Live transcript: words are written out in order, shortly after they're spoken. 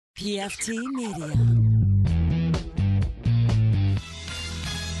PFT Media.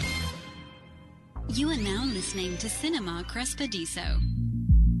 You are now listening to Cinema Crespediso.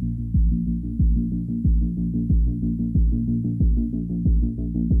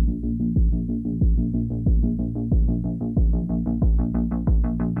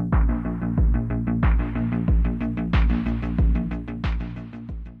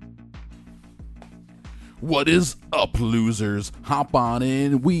 What is up, losers? Hop on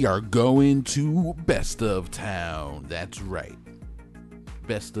in. We are going to Best of Town. That's right.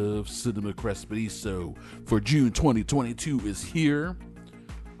 Best of Cinema Crespediso for June 2022 is here.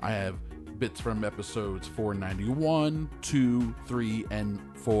 I have bits from episodes 491, 2, 3, and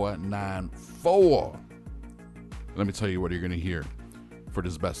 494. Let me tell you what you're going to hear for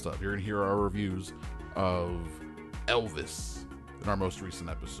this best of. You're going to hear our reviews of Elvis in our most recent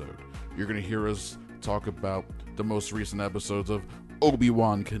episode. You're going to hear us talk about the most recent episodes of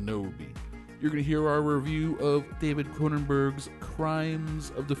Obi-Wan Kenobi. You're going to hear our review of David Cronenberg's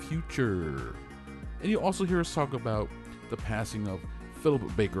Crimes of the Future. And you'll also hear us talk about the passing of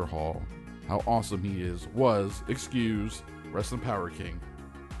Philip Baker Hall, how awesome he rest in power, King,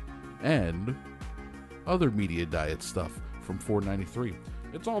 and other media diet stuff from 493.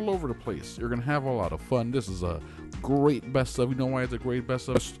 It's all over the place. You're going to have a lot of fun. This is a great best of. You know why it's a great best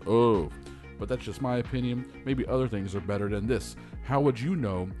of? But that's just my opinion. Maybe other things are better than this. How would you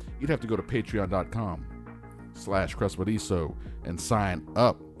know? You'd have to go to patreon.com/Crespediso and sign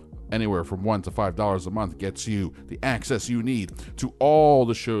up. Anywhere from $1 to $5 a month gets you the access you need to all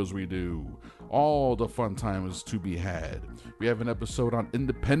the shows we do, all the fun times to be had. We have an episode on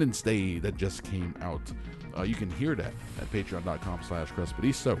Independence Day that just came out. You can hear that at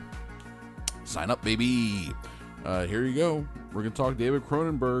patreon.com/Crespediso. Sign up, baby. Here you go. We're going to talk David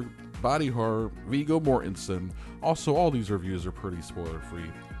Cronenberg, body horror, Viggo Mortensen. Also, all these reviews are pretty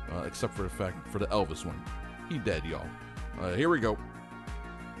spoiler-free, except for the Elvis one. He dead, y'all. Here we go.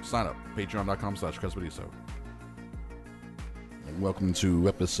 Sign up, patreon.com/Crespediso. Welcome to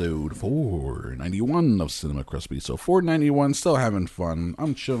episode 491 of Cinema Crespediso. 491, still having fun.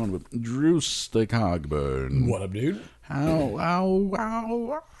 I'm chilling with Drew Cogburn. What up, dude? How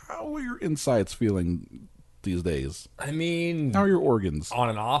are your insides feeling these days? I mean, how are your organs? On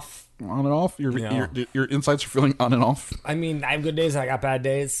and off. On and off? Your insides are feeling on and off? I mean, I have good days and I got bad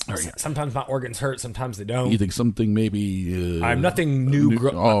days. Sometimes my organs hurt, sometimes they don't. You think something maybe... I have nothing new.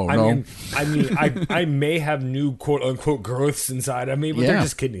 No. I may have new quote-unquote growths inside of me, but they're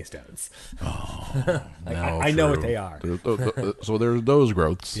just kidney stones. Oh, I know what they are. So there's those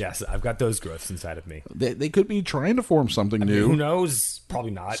growths. Yes, I've got those growths inside of me. They could be trying to form something new. Who knows?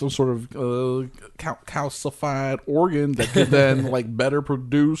 Probably not. Some sort of calcified organ that could then better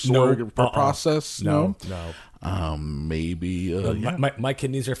produce or process. No. Maybe. My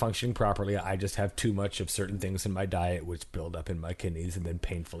kidneys are functioning properly. I just have too much of certain things in my diet, which build up in my kidneys and then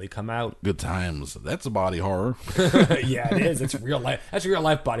painfully come out. Good times. That's a body horror. Yeah, it is. It's real life. That's real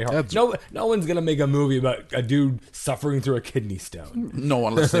life body horror. No one's gonna make a movie about a dude suffering through a kidney stone. No,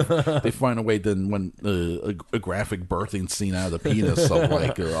 unless they find a way to when a graphic birthing scene out of the penis of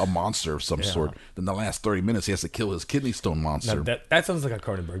a monster of some sort. Then the last 30 minutes he has to kill his kidney stone monster. Now, that sounds like a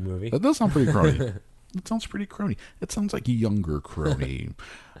Cronenberg movie. That does sound pretty crony. It sounds pretty crony. It sounds like a younger crony.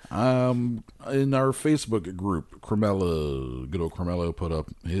 In our Facebook group, good old Carmelo put up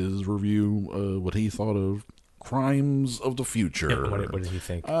his review, what he thought of Crimes of the Future. Yeah, what did he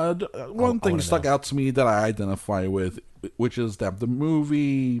think? One thing stuck out to me that I identify with, which is that the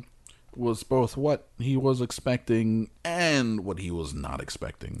movie was both what he was expecting and what he was not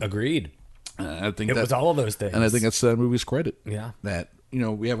expecting. Agreed. I think it was all of those things. And I think that's that movie's credit. Yeah. That,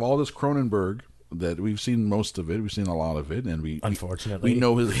 we have all this Cronenberg, that we've seen most of it, we've seen a lot of it, and unfortunately we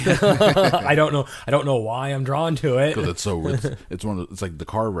know his. I don't know why I'm drawn to it because it's like the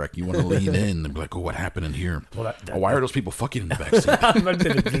car wreck. You want to lean in and be like, oh, what happened in here? Well, why are those people fucking in the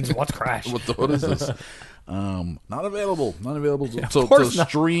backseat? What's crash? What is this? Not available to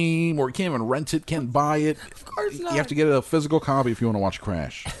stream, or you can't even rent it, can't buy it. Of course not. You have to get a physical copy if you want to watch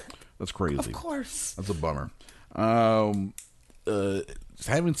Crash. That's crazy. Of course, that's a bummer.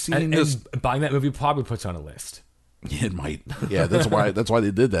 Haven't seen this. And buying that movie probably puts on a list. It might. Yeah, that's why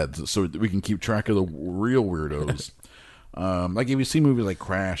they did that, so we can keep track of the real weirdos. If you see movies like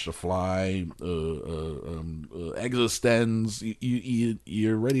Crash, The Fly, Existenz,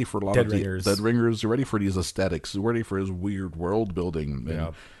 you're ready for a lot Dead of Ringers. Dead Ringers. You're ready for these aesthetics. You're ready for his weird world building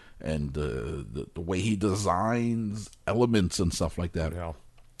and the way he designs elements and stuff like that. Yeah.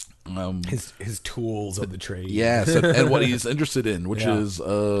 his tools of the trade. Yes, and what he's interested in, which is,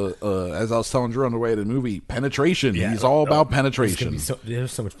 as I was telling Drew on the way to the movie, penetration. Yeah. He's all about penetration.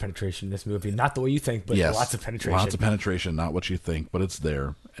 There's so much penetration in this movie. Not the way you think, but lots of penetration. Lots of penetration, not what you think, but it's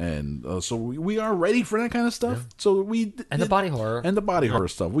there. And so we are ready for that kind of stuff. Yeah. So the body horror. And the body horror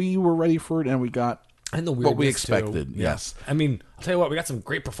stuff. We were ready for it, and we got the what we expected. Too. Yes. I mean, I'll tell you what, we got some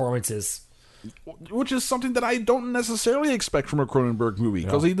great performances. Which is something that I don't necessarily expect from a Cronenberg movie,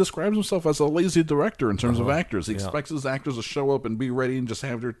 because he describes himself as a lazy director in terms of actors. He expects his actors to show up and be ready and just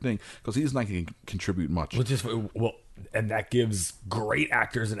have their thing, because he's not going to contribute much. And that gives great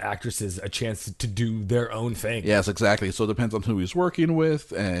actors and actresses a chance to do their own thing. Yes, exactly. So it depends on who he's working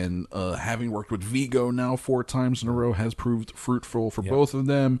with, and having worked with Vigo now 4 times in a row has proved fruitful for both of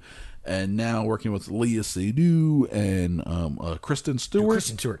them. And now working with Leah Seydoux and Kristen Stewart.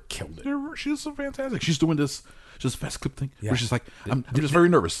 Kristen Stewart killed it. She's so fantastic. She's doing this just fast clip thing. Where she's like, I'm just very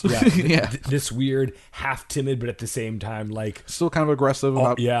nervous. This weird, half timid, but at the same time, like still kind of aggressive.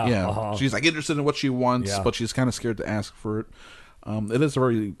 About, She's like interested in what she wants, but she's kind of scared to ask for it. It is a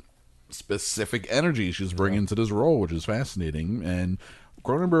very specific energy she's bringing to this role, which is fascinating. And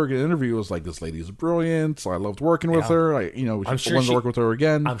Cronenberg in an interview was like, "This lady's brilliant. So I loved working with her. I'm sure wanted to work with her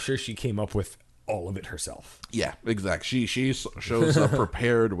again." I'm sure she came up with all of it herself. Yeah, exactly. She shows up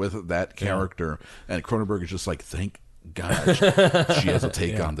prepared with that character, and Cronenberg is just like, "Thank God she has a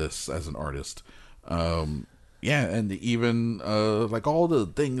take on this as an artist." And even like all the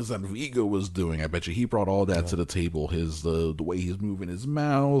things that Vigo was doing, I bet you he brought all that to the table. His the way he's moving his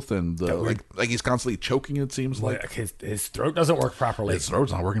mouth, and like he's constantly choking. It seems like his throat doesn't work properly. His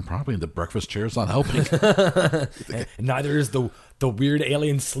throat's not working properly, and the breakfast chair's not helping. And neither is the weird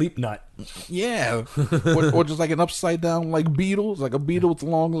alien sleep nut. Yeah, or just like an upside down like beetle. It's like a beetle with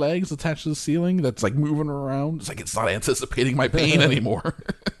long legs attached to the ceiling that's like moving around. It's like it's not anticipating my pain anymore.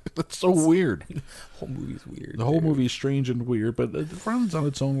 That's so weird. The whole movie's weird. The whole movie's strange and weird, but it runs on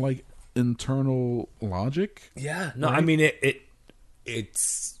its own like internal logic. Yeah. No, right? I mean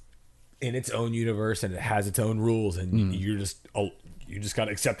it's in its own universe, and it has its own rules, and you just got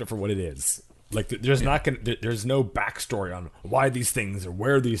to accept it for what it is. Like there's no backstory on why these things or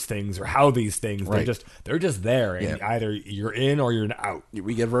where these things or how these things. Right. They're just there, and either you're in or you're out.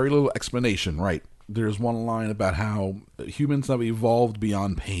 We get very little explanation, right? There's one line about how humans have evolved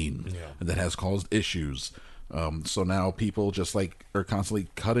beyond pain, and that has caused issues. So now people just like are constantly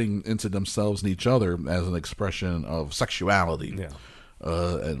cutting into themselves and each other as an expression of sexuality,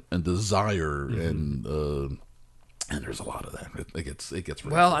 and desire, and there's a lot of that. It gets ridiculous.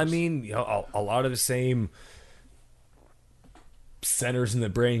 Well, I mean, a lot of the same centers in the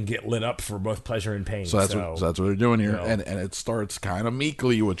brain get lit up for both pleasure and pain. So that's what they're doing here, and it starts kind of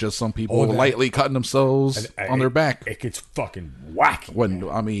meekly with just some people lightly cutting themselves on their back. It gets fucking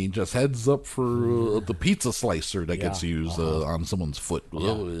wacky. Just heads up for the pizza slicer that gets used on someone's foot,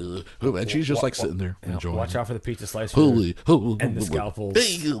 and she's just like sitting there enjoying. Watch out for the pizza slicer and the scalpels.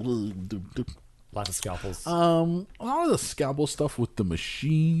 Lots of scalpels. A lot of the scalpel stuff with the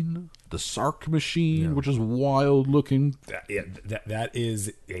machine, the Sark machine, which is wild looking. That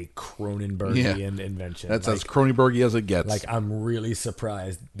is a Cronenbergian invention. That's as Cronenbergy as it gets. Like, I'm really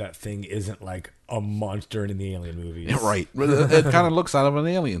surprised that thing isn't like a monster in the Alien movies. Yeah, right. It kind of looks out of an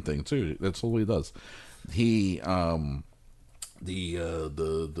Alien thing too. That's what he does. He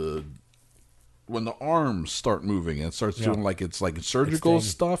when the arms start moving and it starts doing like it's like surgical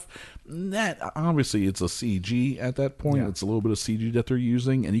stuff, that obviously it's a CG at that point. It's a little bit of CG that they're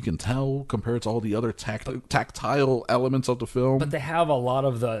using, and you can tell compared to all the other tactile elements of the film. But they have a lot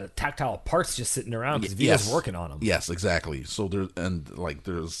of the tactile parts just sitting around because Vigo's working on them. Yes, exactly. So there's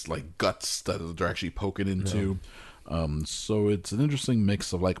like guts that they're actually poking into. So it's an interesting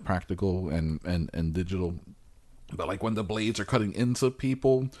mix of like practical and digital. But like when the blades are cutting into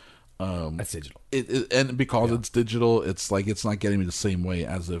people, that's digital. And because it's digital, it's like it's not getting me the same way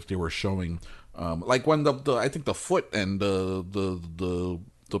as if they were showing, like when I think the foot and the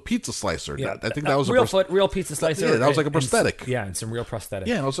pizza slicer. Yeah, I think that was real pizza slicer. Yeah, that was like a prosthetic. And some real prosthetic.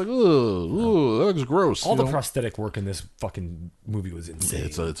 Yeah, I was like, ooh, that looks gross. All the prosthetic work in this fucking movie was insane.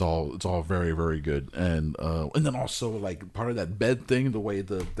 It's all very, very good, and then also like part of that bed thing, the way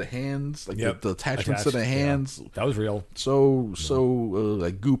the hands, like the attachments to the hands, that was real. So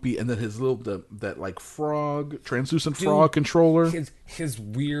like goopy, and then his little that like translucent frog controller. His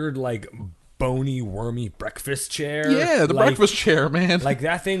weird like bony, wormy breakfast chair. Yeah, the breakfast chair, man. Like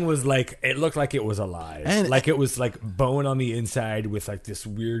that thing was like, it looked like it was alive. And like it was like bone on the inside with like this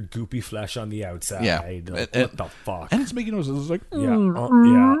weird goopy flesh on the outside. Yeah. Like, what the fuck? And it's making noises. It's like,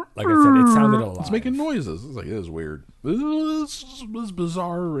 Like I said, it sounded alive. It's making noises. It's like, it is weird. This is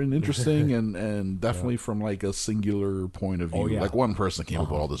bizarre and interesting, and definitely from like a singular point of view. Like one person came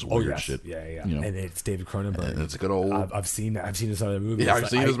up with all this weird shit. Yeah. You know? And it's David Cronenberg. And it's a good old. I've seen this other movie. Yeah, I've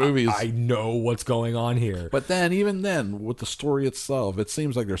seen his movies. I know what's going on here. But then, even then, with the story itself, it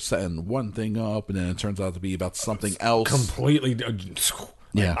seems like they're setting one thing up, and then it turns out to be about something else. Completely.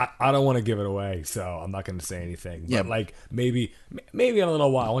 Yeah. I don't want to give it away, so I'm not going to say anything. But Yeah. like maybe in a little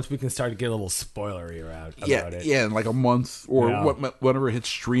while, once we can start to get a little spoilery about it. Yeah, in like a month or whenever it hits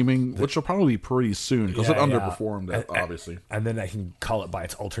streaming, which will probably be pretty soon because it underperformed, obviously. And then I can call it by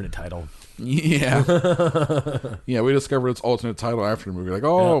its alternate title. Yeah. Yeah, we discovered its alternate title after the movie.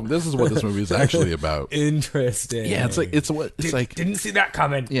 Like, this is what this movie is actually about. Interesting. Yeah, didn't see that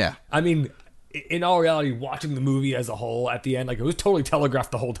coming. Yeah. I mean, in all reality, watching the movie as a whole at the end, like it was totally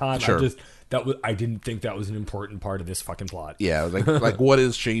telegraphed the whole time. Sure. I didn't think that was an important part of this fucking plot. Yeah, like what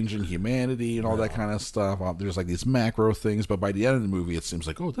is changing humanity and all that kind of stuff. There's like these macro things, but by the end of the movie, it seems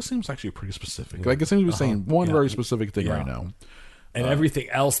like, this seems actually pretty specific. Like it seems to be saying one very specific thing right now. And everything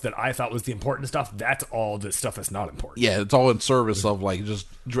else that I thought was the important stuff, that's all the stuff that's not important. Yeah, it's all in service of like just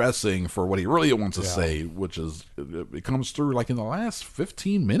dressing for what he really wants to say, which is it comes through like in the last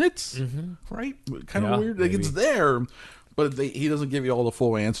 15 minutes, right? Kind of weird. Like it's there, but he doesn't give you all the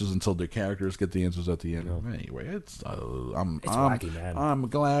full answers until the characters get the answers at the end. Anyway, it's wacky, man. I'm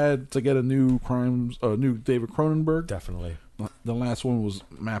glad to get a new David Cronenberg. Definitely. The last one was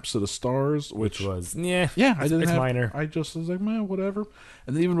Maps to the Stars, which was it's minor. I just was like, man, whatever.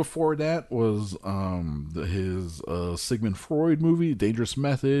 And then even before that was his Sigmund Freud movie, Dangerous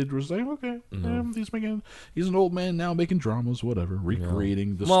Method. Was like, okay, he's an old man now making dramas, whatever,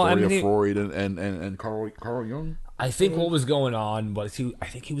 recreating the story of Freud and Carl Jung. I think what was going on was I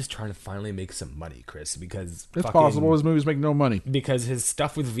think he was trying to finally make some money, Chris, because it's possible his movies make no money because his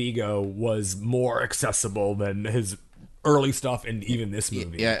stuff with Vigo was more accessible than his early stuff and even this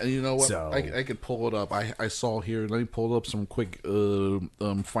movie. Yeah, you know what? So, I could pull it up. I saw here. Let me pull up some quick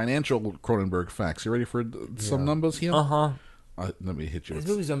financial Cronenberg facts. You ready for some numbers here? Let me hit you. His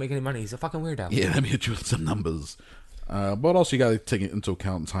movies don't make any money. He's a fucking weirdo. Yeah, let me hit you with some numbers. But also you got to take it into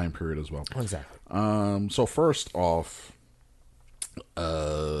account time period as well. Exactly. So first off,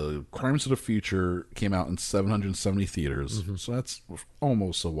 Crimes of the Future came out in 770 theaters. So that's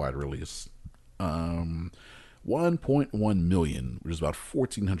almost a wide release. 1.1 million, which is about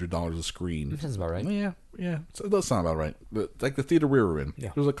 $1,400 a screen. That sounds about right. Yeah. So it does sound about right. But, like the theater we were in,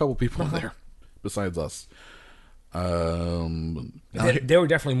 there's a couple people there besides us. They were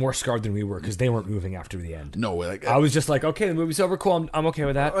definitely more scarred than we were because they weren't moving after the end. No, I was just like, okay, the movie's over. Cool, I'm okay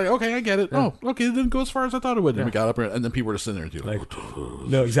with that. Like, okay, I get it. Yeah. Oh, okay, it didn't go as far as I thought it would. And we got up and then people were just sitting there too. Like,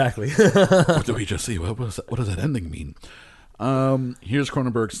 no, exactly. What did we just see? What does that ending mean? Here's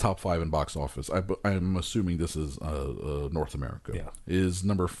Cronenberg's top 5 in box office. I'm assuming this is North America. Yeah. Is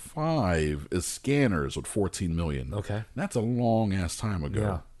number 5 is Scanners with 14 million. Okay. That's a long ass time ago.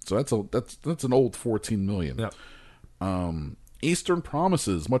 Yeah. So that's an old 14 million. Yeah. Eastern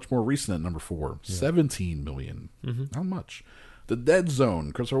Promises, much more recent at number 4, 17 million. Not much. The Dead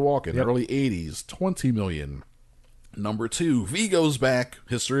Zone, Christopher Walken, early 80s, 20 million. Number 2, Vigo's Back,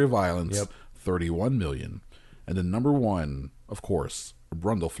 History of Violence, 31 million. And then number 1, of course,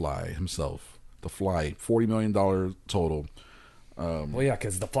 Brundlefly himself. The Fly, $40 million total. Well, yeah,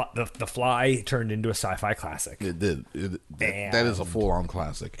 because the Fly turned into a sci-fi classic. It did. That is a full-on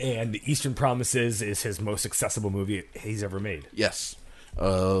classic. And The Eastern Promises is his most accessible movie he's ever made. Yes.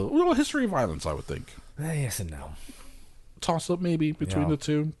 History of Violence, I would think. Yes and no. Toss-up maybe between the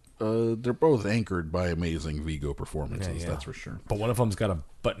two. They're both anchored by amazing Vigo performances, that's for sure. But one of them's got a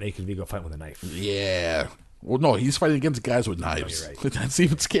butt-naked Vigo fight with a knife. Yeah. Well, no, he's fighting against guys with knives. Oh, you're right. That's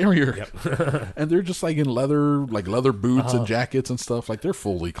even scarier. Yep. And they're just like in leather boots and jackets and stuff. Like they're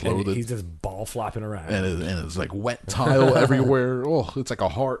fully clothed. And he's just ball flopping around. And it's like wet tile everywhere. Oh, it's like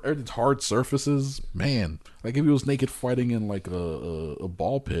it's hard surfaces. Man, like if he was naked fighting in like a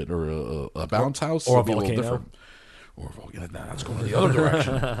ball pit or a bounce house, or a it'd be volcano. little different. Or a volcano. Nah, that's going the other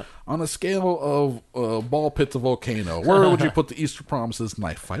direction. On a scale of ball pit to volcano, where would you put the Eastern Promises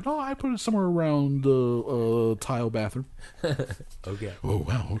knife fight? Oh, I put it somewhere around tile bathroom. Okay. Oh,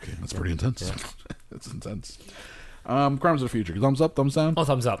 wow. Okay. That's pretty intense. Yeah. It's intense. Crimes of the Future. Thumbs up, thumbs down? Oh,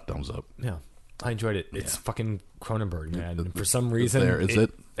 thumbs up. Thumbs up. Yeah. I enjoyed it. It's fucking Cronenberg, man. And for some reason,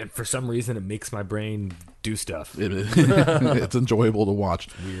 and for some reason, it makes my brain do stuff. It's enjoyable to watch.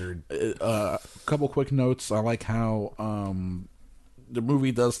 It's weird. A couple quick notes. I like how the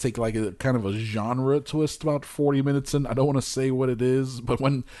movie does take like a kind of a genre twist about 40 minutes in. I don't want to say what it is, but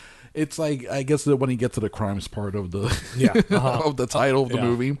when It's like, I guess that when he gets to the crimes part of the of the title of the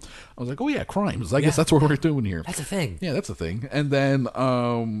movie, I was like, oh yeah, crimes. I guess that's what we're doing here. That's a thing. Yeah, that's a thing. And then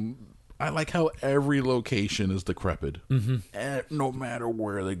I like how every location is decrepit. No matter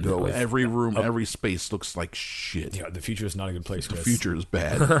where they go, every room, every space looks like shit. Yeah, the future is not a good place. The Chris. future is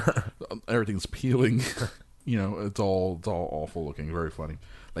bad. Everything's peeling. It's all awful looking. Very funny.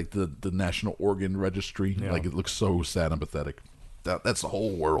 Like the National Organ Registry. Yeah. Like, it looks so sad and pathetic. That's the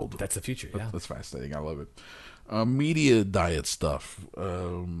whole world. That's the future. Yeah, That's fascinating. I love it. Media diet stuff.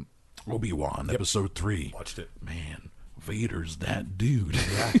 Obi-Wan, episode 3. watched it. Man, Vader's that dude.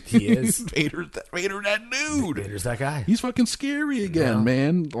 Yeah, he is. Vader's that dude. Vader's that guy. He's fucking scary again,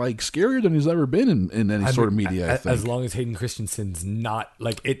 man. Like, scarier than he's ever been in any sort of media, I think. As long as Hayden Christensen's not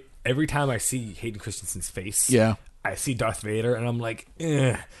like it. Every time I see Hayden Christensen's face, I see Darth Vader, and I'm like,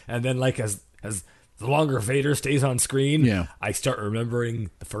 eh. And then, like, as the longer Vader stays on screen, I start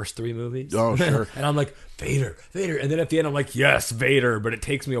remembering the first 3 movies. Oh, sure. And I'm like, Vader. And then at the end, I'm like, yes, Vader. But it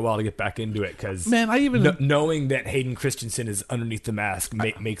takes me a while to get back into it because, man, I even knowing that Hayden Christensen is underneath the mask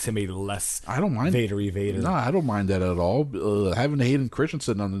makes him a less Vader-y Vader. No, I don't mind that at all. Having Hayden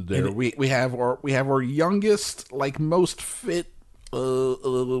Christensen under there, we have our youngest, like, most fit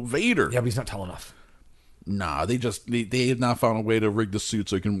Vader. Yeah, but he's not tall enough. Nah, they have not found a way to rig the suit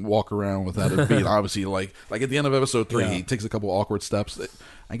so he can walk around without it being obviously like at the end of episode 3, he takes a couple awkward steps.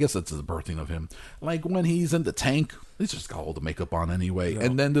 I guess that's the birthing of him. Like when he's in the tank, he's just got all the makeup on anyway,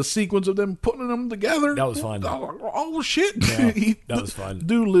 and then the sequence of them putting them together. That was fun. Oh shit! Yeah, that was fun.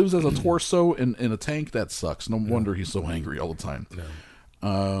 Dude lives as a torso in a tank. That sucks. No wonder he's so angry all the time.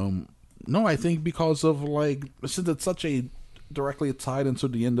 No, I think because of since it's such a directly tied into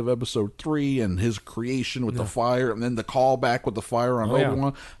the end of episode 3 and his creation with the fire, and then the callback with the fire on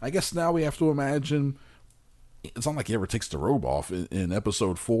Obi-Wan. I guess now we have to imagine it's not like he ever takes the robe off in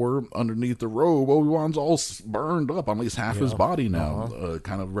episode 4. Underneath the robe, Obi-Wan's all burned up on at least half his body now,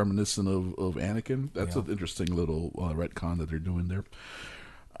 kind of reminiscent of Anakin. That's an interesting little retcon that they're doing there.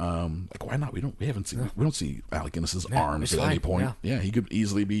 Like, why not? We don't see Alec Guinness's arms at any point. Yeah, he could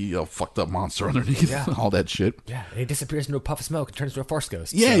easily be a fucked up monster underneath all that shit. Yeah, and he disappears into a puff of smoke and turns into a Force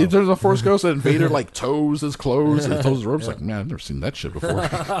ghost. Yeah, he turns into a Force ghost, and Vader tows his clothes and tows his robes. Like, man, I've never seen that shit before.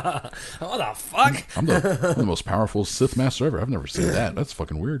 What the fuck? I'm the most powerful Sith master ever. I've never seen that. That's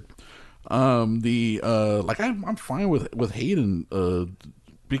fucking weird. I'm fine with Hayden.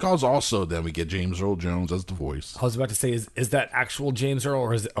 Because also then we get James Earl Jones as the voice. I was about to say, is that actual James Earl,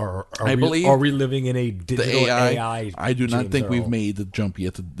 or are we living in a digital AI? I do not James think Earl? we've made the jump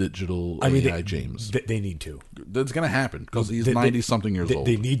yet to digital AI James. They need to. That's going to happen because he's 90-something years old.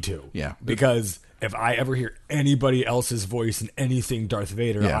 They need to. Yeah. Because if I ever hear anybody else's voice in anything Darth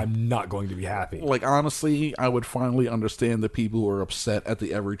Vader, I'm not going to be happy. Like, honestly, I would finally understand the people who are upset at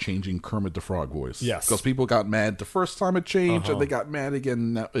the ever-changing Kermit the Frog voice. Yes. Because people got mad the first time it changed, and they got mad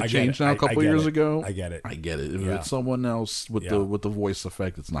again. It changed now a couple years ago. I get it. If it's someone else with the voice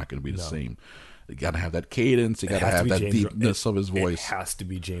effect, it's not going to be the same. You got to have that cadence. You got to have that deepness of his voice. It has to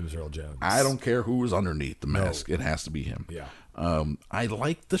be James Earl Jones. I don't care who is underneath the mask. It has to be him. Yeah. I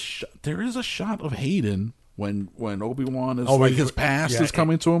like the shot. There is a shot of Hayden when Obi-Wan is his past is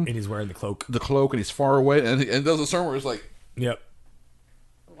coming to him, and he's wearing the cloak, and he's far away, and does a turn where it's like,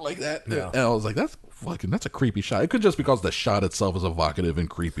 like that. Yeah. And I was like, that's a creepy shot. It could just because the shot itself is evocative and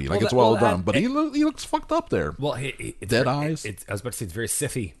creepy, it's well done. But he looks fucked up there. Well, it's dead eyes. I was about to say it's very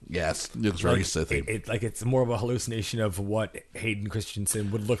Sithy. Yes, it's very Sithy. It's more of a hallucination of what Hayden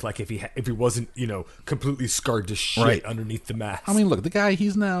Christensen would look like if he wasn't completely scarred to shit underneath the mask. I mean, look, the guy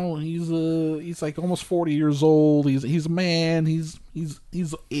he's like almost 40 years old. He's a man. He's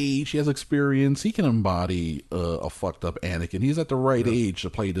age. He has experience. He can embody a fucked up Anakin. He's at the right age to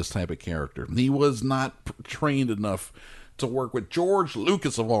play this type of character. He was not trained enough to work with George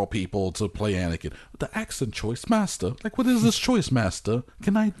Lucas of all people to play Anakin. The accent choice, master. Like, what is this choice, master?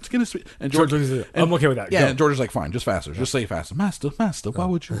 Can I speak? And George Lucas, I'm okay with that. Yeah, and George is like, fine, just faster. Just say faster. Master, why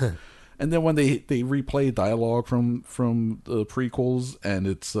would you? And then when they replay dialogue from the prequels, and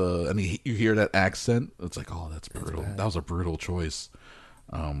it's you hear that accent, it's like, oh, that's brutal. That was a brutal choice.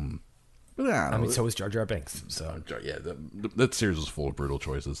 But yeah, I mean, so is Jar Jar Binks. So yeah, that series is full of brutal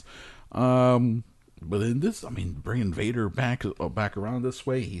choices. But in this, I mean, bringing Vader back around this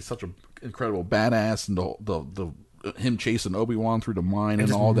way, he's such an incredible badass, and the him chasing Obi-Wan through the mine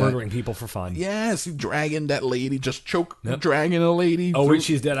and all that, murdering people for fun. Yes, dragging that lady, dragging a lady. Oh, wait,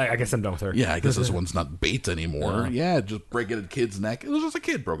 she's dead. I guess I'm done with her. Yeah, I guess this one's not bait anymore. Yeah, just breaking a kid's neck. It was just a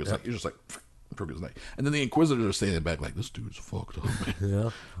kid broke his neck. You're just like, broke his neck. And then the Inquisitors are standing back like, this dude's fucked up.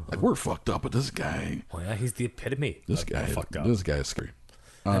 Yeah, like, we're fucked up with this guy. Well, yeah, he's the epitome. This guy fucked up. This guy is scary.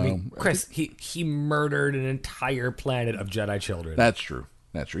 I mean, Chris, he murdered an entire planet of Jedi children. That's true.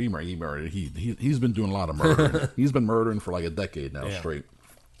 That's true. He murdered. He's been doing a lot of murdering. He's been murdering for like a decade now straight.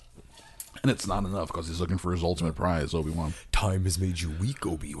 And it's not enough because he's looking for his ultimate prize, Obi-Wan. Time has made you weak,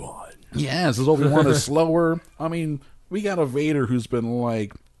 Obi-Wan. Yes, his Obi-Wan is slower. I mean, we got a Vader who's been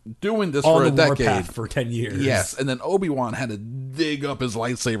like doing this On for a the decade. warpath for 10 years. Yes, and then Obi-Wan had to dig up his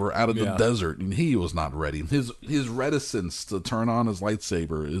lightsaber out of the desert, and he was not ready. His reticence to turn on his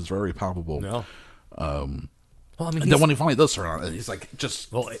lightsaber is very palpable. No. Well, I mean, then when he finally does turn on it, he's like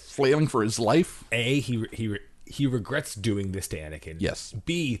just flailing for his life. He regrets doing this to Anakin. Yes.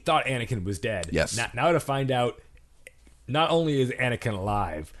 B, thought Anakin was dead. Yes. Now to find out, not only is Anakin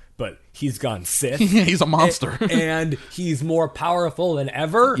alive, but he's gone Sith. He's a monster. And he's more powerful than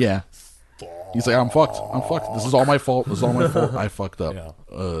ever. Yeah. He's like, I'm fucked. This is all my fault. I fucked up.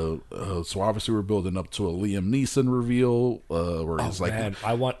 Yeah. So obviously we're building up to a Liam Neeson reveal where he's like, man,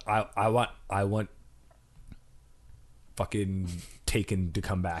 I want fucking Taken to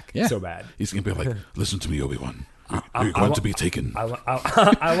come back so bad. He's gonna be like, listen to me, Obi-Wan. You're going to be taken. I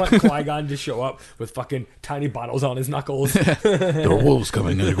want Qui-Gon to show up with fucking tiny bottles on his knuckles. There are wolves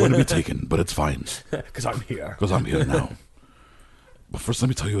coming and they're going to be taken, but it's fine. Because I'm here. Because I'm here now. But first, let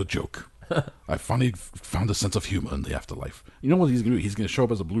me tell you a joke. I finally found a sense of humor in the afterlife. You know what he's going to do? He's going to show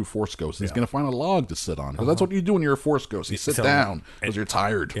up as a blue Force ghost. He's going to find a log to sit on. Because that's what you do when you're a Force ghost. You sit down because you're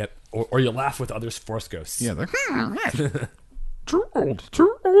tired. Yep. Or you laugh with other Force ghosts. Yeah, they're too old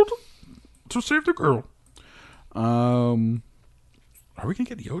to save the girl. Are we gonna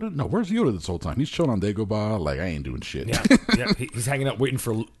get Yoda? No, where's Yoda this whole time? He's chilling on Dagobah, like I ain't doing shit. Yeah. He's hanging out, waiting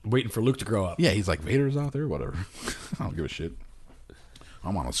for Luke to grow up. Yeah, he's like Vader's out there, whatever. I don't give a shit.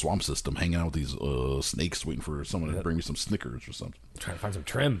 I'm on a swamp system, hanging out with these snakes, waiting for someone to bring me some Snickers or something. Trying to find some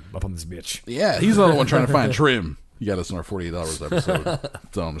trim up on this bitch. Yeah, he's the one trying to find trim. You got us in our 48 hours episode.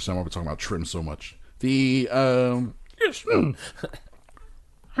 Don't understand why we're talking about trim so much. Yes,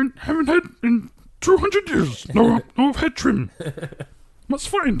 I haven't had in 200 years. No, I've had trim. Must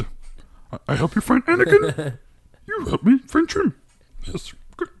find. I help you find Anakin. You help me find trim. Yes,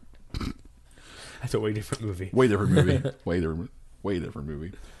 good. That's a way different movie. Way different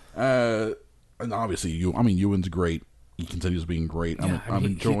movie. And obviously, Ewan's great. He continues being great. I'm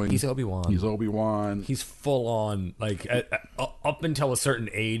enjoying. He's Obi-Wan. He's full on, like, up until a certain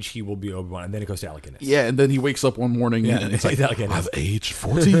age, he will be Obi-Wan, and then it goes to Alec. Yeah, and then he wakes up one morning and it's like, I've aged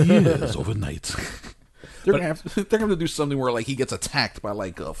 40 years overnight. They're gonna have to do something where like he gets attacked by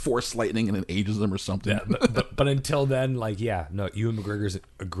like force lightning and it ages him or something. Yeah, but until then, like, Ewan McGregor's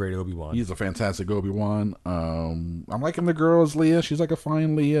a great Obi-Wan. He's a fantastic Obi-Wan. I'm liking the girl as Leia. She's like a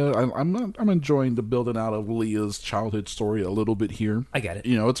fine Leia. I'm enjoying the building out of Leia's childhood story a little bit here. I get it.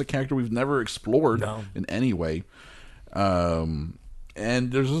 You know, it's a character we've never explored in any way. And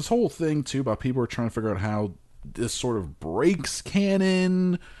there's this whole thing too about people are trying to figure out how this sort of breaks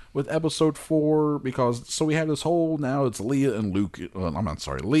canon with episode 4, because so we have this whole, now it's Leia and Luke,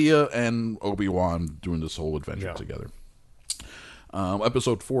 Leia and Obi-Wan doing this whole adventure together.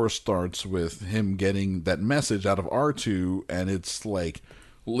 Episode 4 starts with him getting that message out of R2, and it's like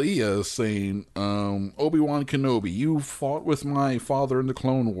Leia saying, Obi-Wan Kenobi, you fought with my father in the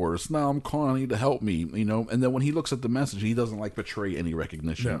Clone Wars, now I'm calling on you to help me, you know. And then when he looks at the message, he doesn't like betray any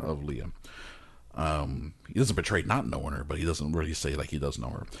recognition of Leia. He doesn't betray not knowing her, but he doesn't really say like he does know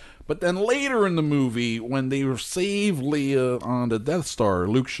her. But then later in the movie, when they save Leia on the Death Star,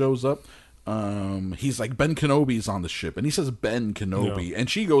 Luke shows up. He's like, Ben Kenobi's on the ship, and he says Ben Kenobi, and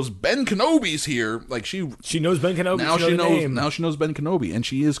she goes, Ben Kenobi's here. Like she knows Ben Kenobi. Now she knows Ben Kenobi, and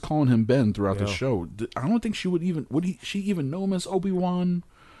she is calling him Ben throughout the show. I don't think she would she even know him as Obi-Wan?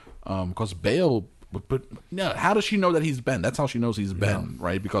 Because Bail. But no, how does she know that he's Ben? That's how she knows he's Ben,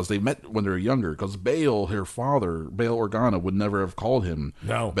 right? Because they met when they were younger. Because Bail, her father, Bail Organa, would never have called him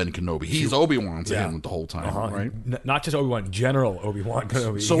Ben Kenobi. He's Obi-Wan to him the whole time, right? Not just Obi-Wan, General Obi-Wan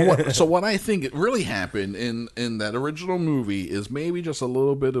Kenobi. So what I think it really happened in that original movie is maybe just a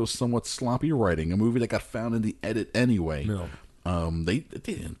little bit of somewhat sloppy writing. A movie that got found in the edit anyway. No. They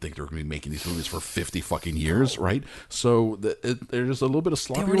didn't think they were going to be making these movies for 50 fucking years, right? So there's a little bit of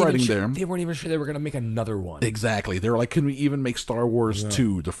sloppy writing there. They weren't even sure they were going to make another one. Exactly. They were like, can we even make Star Wars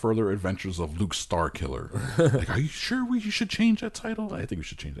 2, The Further Adventures of Luke Starkiller? Like, are you sure we should change that title? I think we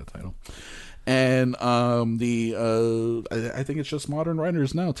should change that title. And I think it's just modern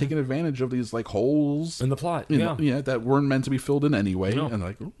writers now taking advantage of these like holes in the plot, that weren't meant to be filled in anyway, and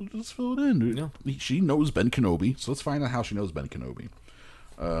like, let's fill it in. She knows Ben Kenobi, so let's find out how she knows Ben Kenobi.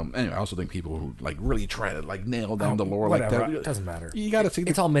 Anyway, I also think people who like really try to like nail down the lore Whatever, like that, it doesn't matter. You got to take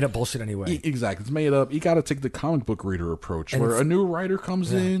It's all made up bullshit anyway. exactly. It's made up. You got to take the comic book reader approach, where a new writer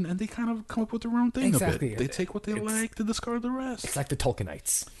comes in and they kind of come up with their own thing a Exactly. bit. They take what they like to discard the rest. It's like the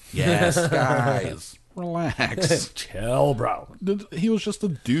Tolkienites. Yes, guys, relax. Chill, bro. He was just a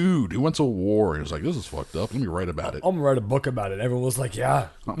dude who went to war. He was like, "This is fucked up. Let me write about it." I'm gonna write a book about it. Everyone was like, "Yeah,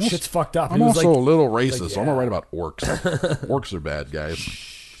 shit's fucked up." I'm He was also like, a little racist, so I'm yeah. gonna write about orcs. Orcs are bad, guys.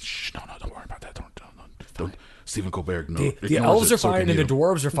 Shh, no, don't worry about that. Don't. Stephen Colbert, no. the elves are fine and the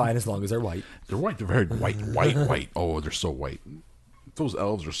dwarves are fine as long as they're white. They're white. They're very white. Oh, they're so white. Those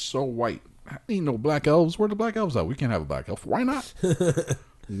elves are so white. Ain't no black elves. Where are the black elves at? We can't have a black elf. Why not?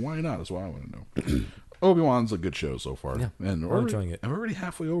 Why not? That's what I want to know. Obi-Wan's a good show so far. Yeah, and we're enjoying it. I'm already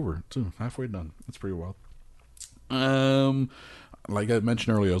halfway over, too. Halfway done. That's pretty wild. Like I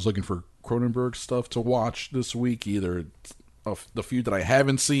mentioned earlier, I was looking for Cronenberg stuff to watch this week, either of the few that I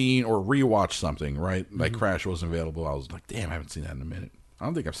haven't seen or rewatch something, right? Like Crash wasn't available. I was like, damn, I haven't seen that in a minute. I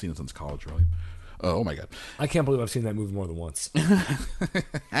don't think I've seen it since college, really. Oh my god. I can't believe I've seen that movie more than once.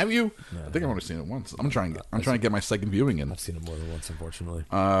 Have you? I think I've only seen it once. I'm trying to get my second viewing in. I've seen it more than once, unfortunately.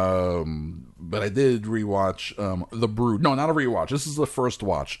 But I did rewatch The Brood. No, not a rewatch. This is the first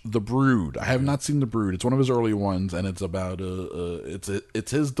watch. The Brood. I have not seen The Brood. It's one of his early ones, and it's about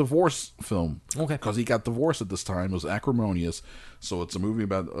it's his divorce film. Okay. Because he got divorced at this time. It was acrimonious. So it's a movie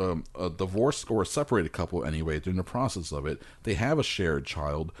about a divorced or a separated couple. Anyway, during the process of it, they have a shared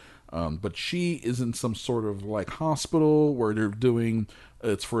child. But she is in some sort of like hospital where they're doing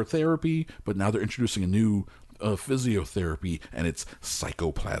it's for therapy, but now they're introducing a new physiotherapy, and it's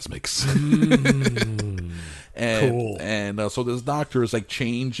psychoplasmics. And, Cool. And so this doctor is like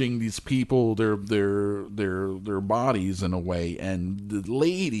changing these people, their bodies in a way, and the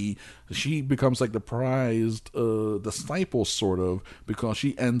lady, she becomes like the prized disciple sort of, because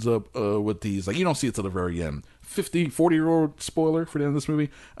she ends up with these, like, you don't see it till the very end. 40-year-old spoiler for the end of this movie.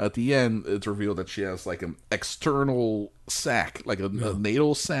 At the end, it's revealed that she has like an external sac, like a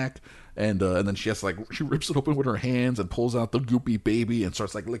natal sac, and then she has she rips it open with her hands and pulls out the goopy baby and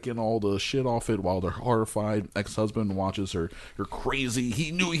starts like licking all the shit off it, while their horrified ex-husband watches her crazy.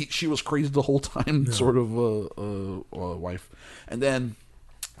 He knew she was crazy the whole time, sort of wife, and then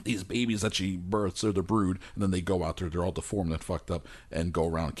these babies that she births are the brood, and then they go out there, they're all deformed and fucked up, and go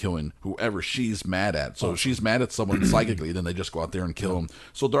around killing whoever she's mad at. So if she's mad at someone psychically, then they just go out there and kill them.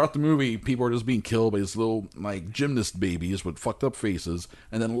 So throughout the movie, people are just being killed by these little like gymnast babies with fucked up faces,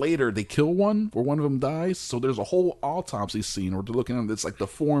 and then later they kill one, or one of them dies. So there's a whole autopsy scene where they're looking at this like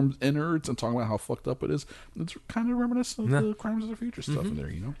deformed innards and talking about how fucked up it is. It's kind of reminiscent of the Crimes of the Future stuff in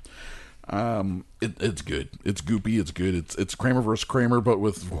there, you know. It's good. It's goopy. It's good. It's Kramer versus Kramer, but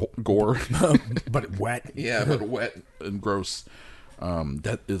with gore. But wet. Yeah, but wet and gross.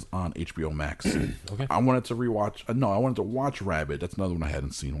 That is on HBO Max. Okay. I wanted to rewatch. I wanted to watch Rabbit. That's another one I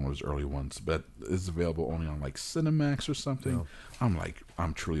hadn't seen, one of his early ones, but it's available only on like Cinemax or something. No.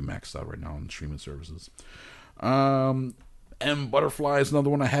 I'm truly maxed out right now on streaming services. M Butterfly is another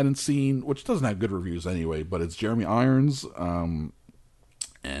one I hadn't seen, which doesn't have good reviews anyway, but it's Jeremy Irons.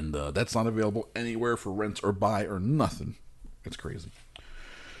 And that's not available anywhere for rent or buy or nothing. It's crazy.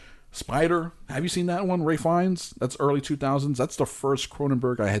 Spider, have you seen that one? Ray Fiennes? That's early 2000s. That's the first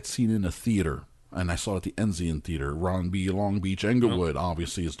Cronenberg I had seen in a theater. And I saw it at the Enzian Theater. Ron B. Long Beach, Englewood,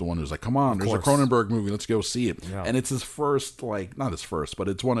 obviously, is the one who's like, come on, there's a Cronenberg movie. Let's go see it. Yeah. And it's his first, like, not his first, but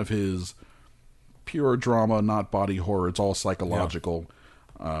it's one of his pure drama, not body horror. It's all psychological.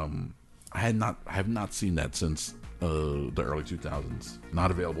 Yeah. I have not seen that since the early 2000s.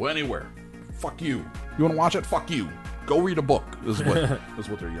 Not available anywhere. Fuck you. You want to watch it? Fuck you. Go read a book. Is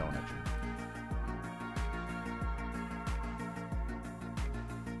what they're yelling at you.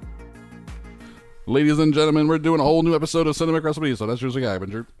 Ladies and gentlemen, we're doing a whole new episode of Cinematic Recipe. So that's usually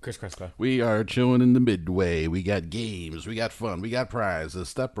Ivanger. Chris Crespo. We are chilling in the midway. We got games. We got fun. We got prizes.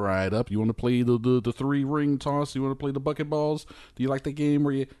 Step right up. You want to play the 3-ring toss? You want to play the bucket balls? Do you like the game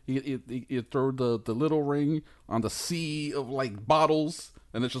where you throw the little ring on the sea of like bottles,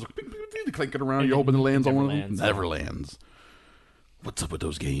 and it's just like clinking around? You're hoping it lands on one of them. Never lands. What's up with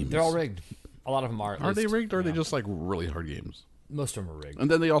those games? They're all rigged. A lot of them are. Are they rigged, or are they just like really hard games? Most of them are rigged.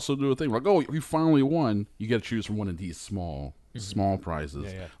 And then they also do a thing like, oh, you finally won. You got to choose from one of these small prizes.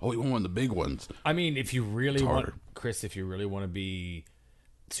 Yeah. Oh, you won one of the big ones. I mean, if you really want, Chris, if you really want to be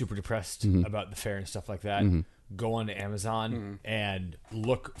super depressed about the fair and stuff like that, go on to Amazon and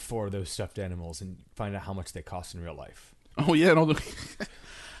look for those stuffed animals and find out how much they cost in real life. Oh, yeah. No,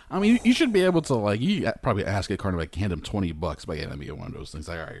 I mean, you should be able to, like, you probably ask a carnival, like, hand them $20, but yeah, let me get one of those things.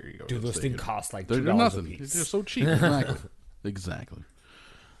 Like, all right, here you go. Dude, those things cost like $2 they're nothing. a piece. They're so cheap. Exactly.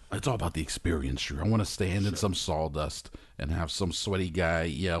 It's all about the experience, Drew. I want to stand in some sawdust and have some sweaty guy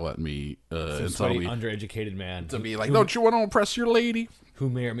yell at me Some and tell sweaty, me undereducated man to be like, "Don't you want to impress your lady?" who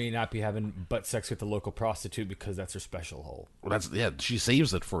may or may not be having butt sex with the local prostitute because that's her special hole. Well, she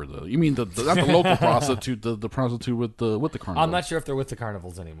saves it for the. You mean the not the local prostitute, the prostitute with the carnival? I'm not sure if they're with the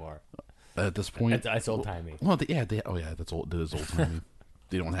carnivals anymore. At this point. That's old timey. Well, that's old. That is old timey.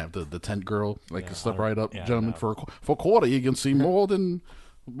 They don't have the tent girl step right up, gentlemen. For a quarter, you can see more than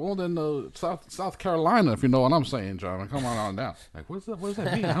South Carolina, if you know what I'm saying, John. Come on down. Like, what does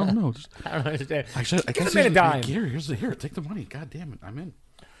that mean? I don't know. I don't understand. I guess a dime. Here, take the money. God damn it, I'm in.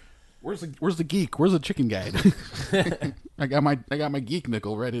 Where's the geek? Where's the chicken guy? I got my geek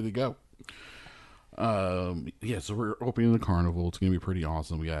nickel ready to go. So we're opening the carnival. It's gonna be pretty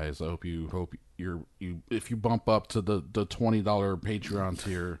awesome, guys. I hope you if you bump up to the $20 Patreon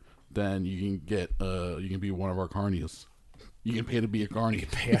tier, then you can be one of our carnies. You can pay to be a carny. You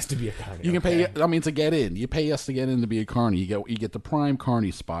can pay us to be a carny. You can pay. I mean, to get in. You pay us to get in to be a carny. You get the prime carny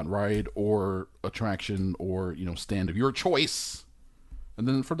spot, ride or attraction or stand of your choice. And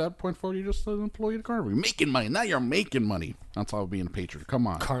then for that point forward, you're just an employee at Carnival. You're making money. Now you're making money. That's all being a patron. Come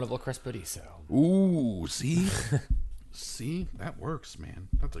on. Carnival Crespediso. Ooh, see? See? That works, man.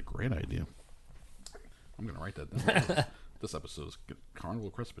 That's a great idea. I'm going to write that down. This episode is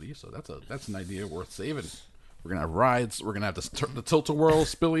Carnival Crespediso. That's an idea worth saving. We're going to have rides. We're going to have the tilt-a-whirl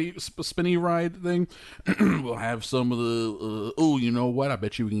spinny ride thing. We'll have some of the, you know what? I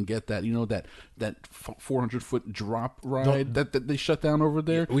bet you we can get that, that 400-foot drop ride that they shut down over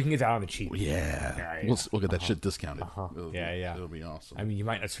there. We can get that on the cheap. Yeah. We'll get that shit discounted. It'll be awesome. I mean, you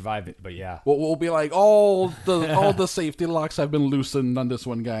might not survive it, but yeah. We'll be like, all the safety locks have been loosened on this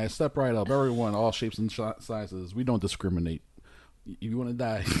one, guys. Step right up. Everyone, all shapes and sizes. We don't discriminate. You want to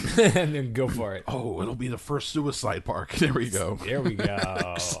die. And then go for it. Oh, it'll be the first suicide park. There we go. There we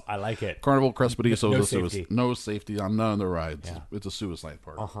go. I like it. Carnival Crespediso. No safety. No safety on none of the rides. Yeah. It's a suicide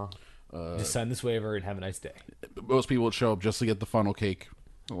park. Just sign this waiver and have a nice day. Most people would show up just to get the funnel cake.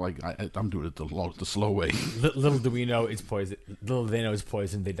 Like, I'm doing it the slow way. Little do we know it's poison. Little they know it's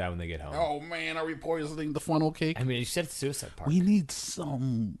poison. They die when they get home. Oh, man. Are we poisoning the funnel cake? I mean, you said it's a suicide park. We need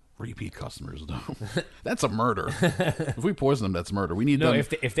some repeat customers, though. That's a murder. If we poison them, that's murder. We need them. If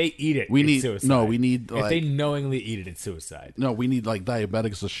they eat it, it's suicide. No, we need if they knowingly eat it, it's suicide. No, we need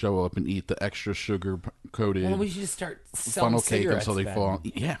diabetics to show up and eat the extra sugar coated. Well, we should just start selling funnel cake until they then. fall.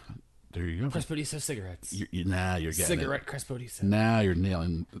 Yeah, there you go. Crespediso cigarettes. Now you're getting cigarette it. Crespediso. Now you're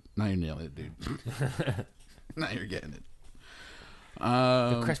nailing it, dude. Now you're getting it.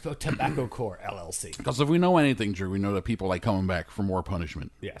 The Crespo Tobacco Corp LLC. Because if we know anything, Drew, we know that people like coming back for more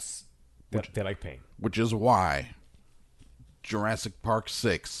punishment. Yes. They like pain. Which is why Jurassic Park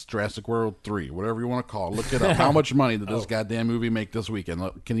 6, Jurassic World 3, whatever you want to call it, look it up. How much money did this goddamn movie make this weekend?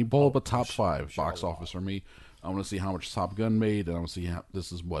 Look, can you pull up a top 5 box office for me? I want to see how much Top Gun made, and I want to see how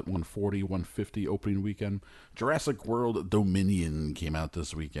this is 140, 150 opening weekend. Jurassic World Dominion came out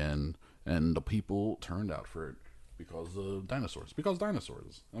this weekend, and the people turned out for it. Because of dinosaurs. Because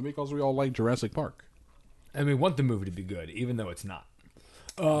dinosaurs. And because we all like Jurassic Park. And we want the movie to be good, even though it's not.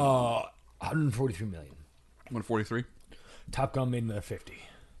 143 million. 143? Top Gun made another 50.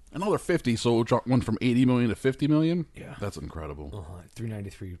 Another 50, so it went from 80 million to 50 million? Yeah. That's incredible.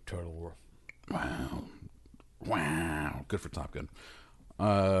 393 total. Wow. Good for Top Gun.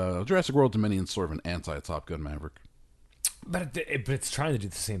 Jurassic World Dominion is sort of an anti-Top Gun Maverick. But it's trying to do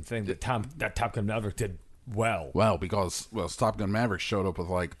the same thing that Top Gun Maverick did well. Because Top Gun Maverick showed up with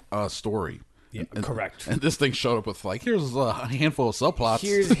a story. Yeah, correct. And this thing showed up with here's a handful of subplots.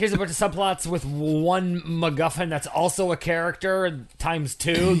 Here's a bunch of subplots with one MacGuffin that's also a character times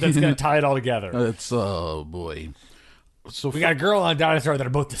 2 that's going to tie it all together. It's boy. So we got a girl and a dinosaur that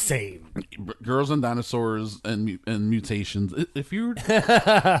are both the same. Girls and dinosaurs and mutations. If you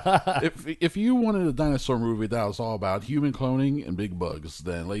wanted a dinosaur movie that was all about human cloning and big bugs,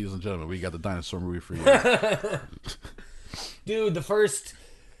 then ladies and gentlemen, we got the dinosaur movie for you. Dude, the first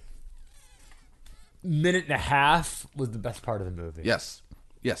minute and a half was the best part of the movie. Yes.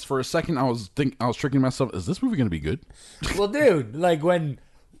 For a second, I was tricking myself. Is this movie going to be good? Well, dude, like when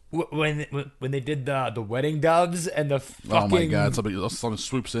they did the wedding doves and the fucking... Oh my god, someone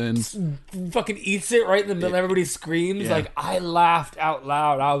swoops in. Fucking eats it right in the middle. Everybody screams. Yeah. Like, I laughed out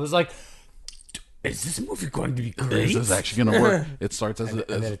loud. I was like, is this movie going to be great? Is this actually going to work? It starts and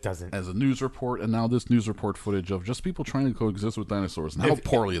then it doesn't. As a news report, and now this news report footage of just people trying to coexist with dinosaurs and how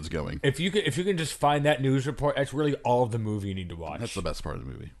poorly it's going. If you can just find that news report, that's really all of the movie you need to watch. That's the best part of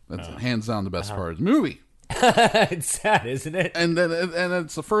the movie. That's hands down the best part of the movie. It's sad, isn't it? And then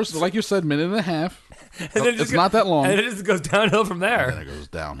it's the first, like you said, minute and a half. It's not that long. And then it just goes downhill from there. And then it goes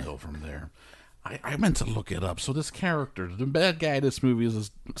downhill from there. I meant to look it up. So this character, the bad guy in this movie is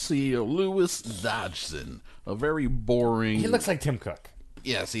this CEO, Lewis Dodgson. A very boring... He looks like Tim Cook.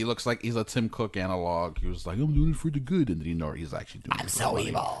 Yes, he looks like he's a Tim Cook analog. He was like, I'm doing it for the good. And then you know he's actually doing it for so money.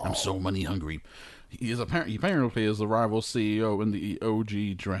 evil. I'm so money hungry. He apparently is the rival CEO in the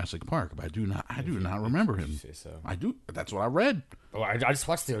OG Jurassic Park, but I do not remember him. Say so. I do. That's what I read. Oh, I just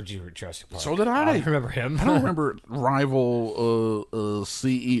watched the OG Jurassic Park. So did I. I don't remember him. I don't remember rival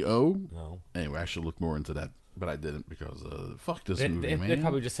CEO. No. Anyway, I should look more into that, but I didn't because fuck this movie, man. They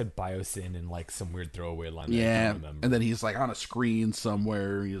probably just said Biosyn and like some weird throwaway line. That I Yeah, don't remember. and then he's like on a screen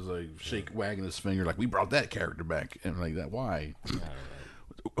somewhere. He's like wagging his finger, like we brought that character back, and like that. Why?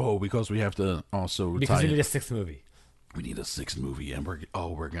 Oh, because we have to also Because tie we need a sixth movie. We need a sixth movie, and we're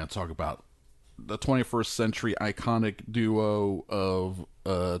going to talk about the 21st century iconic duo of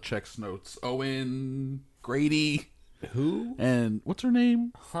Chex Notes, Owen Grady. Who? And what's her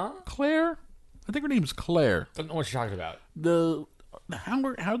name? Huh? Claire? I think her name's Claire. Don't know what you're talking about.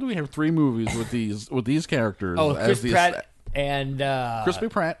 How do we have three movies with these characters? Oh, Chris as Pratt and Crispy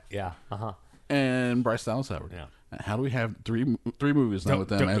Pratt Yeah. and Bryce Dallas Howard. Yeah. How do we have three movies now with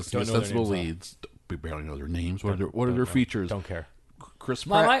them as the don't know their sensible names, leads? We barely know their names. What are their features? Don't care. Chris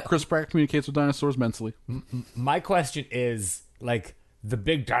Well, Pratt. Chris Pratt communicates with dinosaurs mentally. My question is like the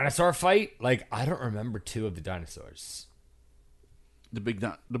big dinosaur fight. Like I don't remember two of the dinosaurs. The big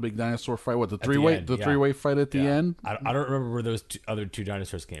dinosaur fight. What the the three-way end, the yeah. three-way fight at the end? I don't remember where those other two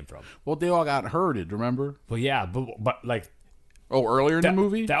dinosaurs came from. Well, they all got herded. Remember? Well, yeah, but like Oh, earlier in the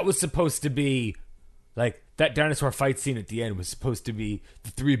movie. that was supposed to be like that dinosaur fight scene at the end was supposed to be the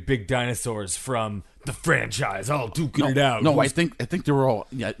three big dinosaurs from the franchise all duking it out. No, I think they were all.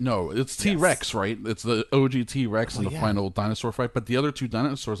 Yeah, no, it's T-Rex, right? It's the OG T-Rex in the final dinosaur fight. But the other two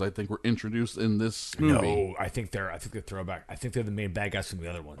dinosaurs, I think, were introduced in this movie. No, I think they're throwback. I think they're the main bad guys from the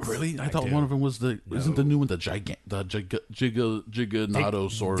other ones. Really? I thought one of them was isn't the new one the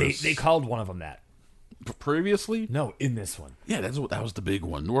Giganotosaurus? They called one of them that. Previously? No, in this one. Yeah, that was the big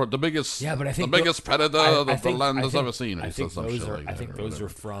one, or the biggest. Yeah, but I think the biggest predator the land has ever seen. I think those are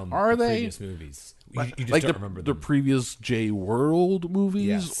from Are they? previous movies. You just like don't remember the them. previous J World movies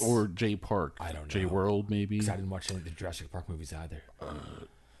Yes. or J Park? I don't know. J World maybe. 'Cause I didn't watch any of the Jurassic Park movies either.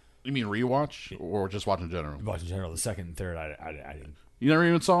 You mean rewatch or just watch in general? Watch in general, the second and third, I didn't. You never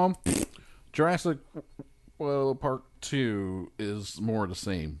even saw them. Jurassic Park 2 is more of the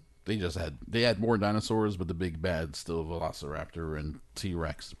same. They had more dinosaurs, but the big bad still Velociraptor and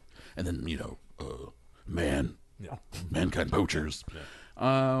T-Rex, and then mankind poachers.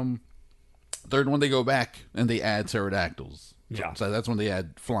 Yeah. Third one they go back and they add pterodactyls. Yeah. So that's when they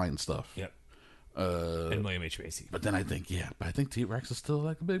add flying stuff. Yep. And William H. Macy. But then I think T-Rex is still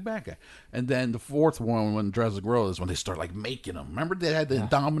like a big bad guy. And then the fourth one, when Jurassic World, is when they start like making them. Remember they had the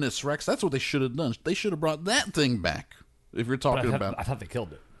Indominus Rex? That's what they should have done. They should have brought that thing back. If you're talking about, I thought they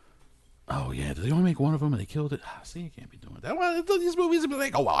killed it. oh yeah, did they only make one of them and they killed it? See, you can't be doing that. Well, these movies be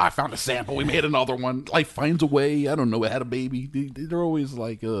like, oh well, I found a sample. We made another one. Life finds a way. I don't know. It had a baby. They're always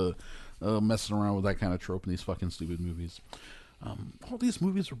like messing around with that kind of trope in these fucking stupid movies. All these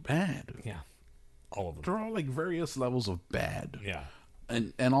movies are bad. Yeah. All of them. They're all like various levels of bad. Yeah.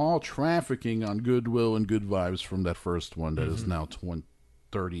 And all trafficking on goodwill and good vibes from that first one that is now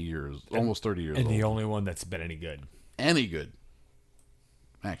 30 years, almost 30 years And old. the only one that's been any good. Any good.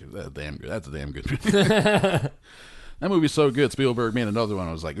 Actually, that's damn good. That's a damn good movie. That movie's so good. Spielberg made another one.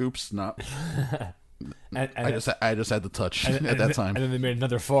 I was like, oops, not. I just had to touch at that time. And then they made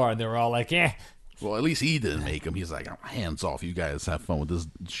another 4, and they were all like, "Yeah." Well, at least he didn't make them. He's like, hands off. You guys have fun with this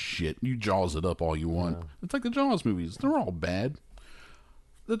shit. You Jaws it up all you want. Yeah. It's like the Jaws movies. They're all bad.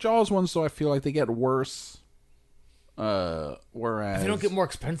 The Jaws ones, though, I feel like they get worse. Whereas they don't get more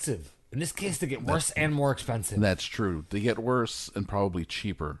expensive. In this case, they get worse and more expensive. That's true. They get worse and probably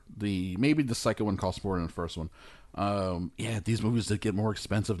cheaper. Maybe the second one costs more than the first one. Yeah, these movies did get more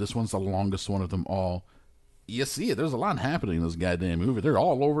expensive. This one's the longest one of them all. You see it. There's a lot happening in this goddamn movie. They're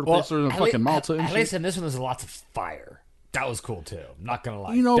all over the place. They're in fucking Malta and at shit. least in this one, there's lots of fire. That was cool, too. I'm not going to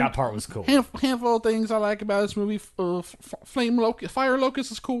lie. You know, that part was cool. Handful of things I like about this movie. Fire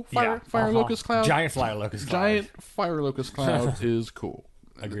locust is cool. Fire locust cloud. Giant fire locust cloud. Giant fire locust cloud is cool.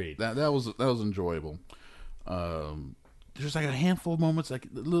 Agreed. That was enjoyable. There's like a handful of moments, like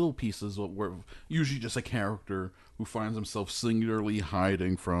little pieces where usually just a character who finds himself singularly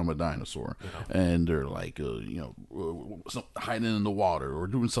hiding from a dinosaur, and they're like, hiding in the water or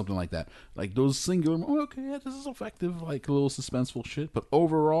doing something like that. Like those singular, okay, yeah, this is effective, like a little suspenseful shit. But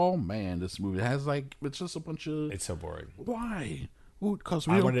overall, man, this movie has like, it's just a bunch of. It's so boring. Why? Because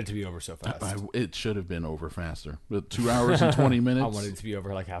I wanted it to be over so fast. it should have been over faster. But 2 hours and 20 minutes. I wanted it to be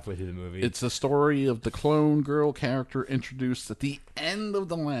over like halfway through the movie. It's the story of the clone girl character introduced at the end of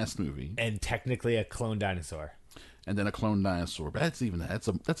the last movie, and technically a clone dinosaur. and then a clone dinosaur. But that's a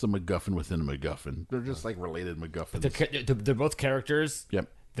MacGuffin within a MacGuffin. They're just like related MacGuffins. They're both characters. Yep,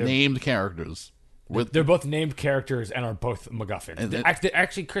 named characters. They're both named characters and are both MacGuffins. And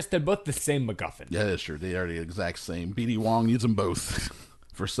Actually, Chris, they're both the same MacGuffin. Yeah, that's true. They are the exact same. BD Wong needs them both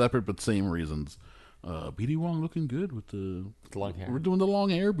for separate but same reasons. BD Wong looking good with the long hair. We're doing the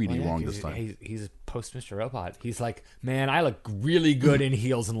long hair BD Yeah, Wong this time. He's post Mr. Robot. He's like, man, I look really good in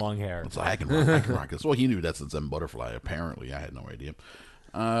heels and long hair. So I can rock this. Well, he knew that's a Zen Butterfly. Apparently, I had no idea.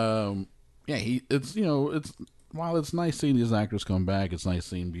 It's while it's nice seeing these actors come back, it's nice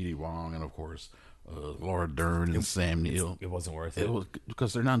seeing BD Wong and of course Laura Dern and Sam Neill. It wasn't worth it. It was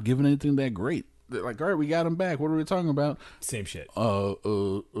because they're not giving anything that great. They're like, all right, we got him back. What are we talking about? Same shit.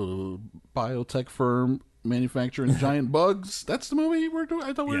 Biotech firm manufacturing giant bugs. That's the movie we're doing.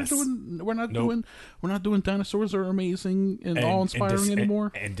 I thought we were doing. We're not doing dinosaurs are amazing and awe inspiring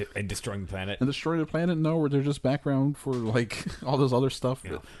anymore. And destroying the planet. And destroying the planet. No, where they're just background for like all this other stuff.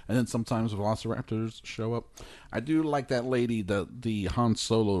 Yeah. And then sometimes velociraptors show up. I do like that lady, the Han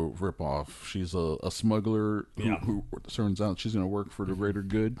Solo ripoff. She's a smuggler who turns out she's going to work for the greater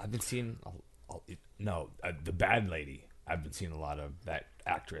good. I've been seeing the bad lady. I've been seeing a lot of that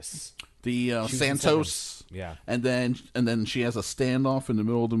actress. The Santos, yeah, and then she has a standoff in the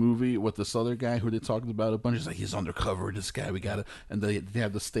middle of the movie with this other guy who they talked about a bunch. It's like he's undercover. This guy, we gotta, and they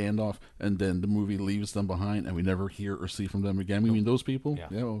have the standoff, and then the movie leaves them behind, and we never hear or see from them again. We mean those people?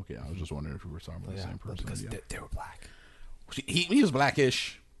 Yeah. Okay. I was just wondering if we were talking about the same person. Because they were black. He was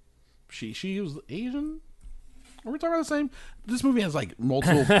blackish. She was Asian. Are we talking about the same? This movie has like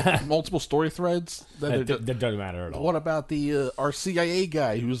multiple story threads that doesn't matter at all. What about the our CIA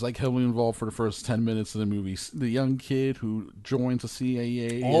guy who's like heavily involved for the first 10 minutes of the movie? The young kid who joins the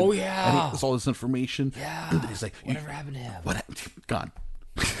CIA. Oh, and yeah. he gets all this information. Yeah. And he's like, whatever happened to him? What happened? Gone.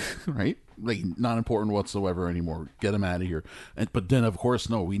 Right? Like not important whatsoever anymore. Get him out of here. But then of course,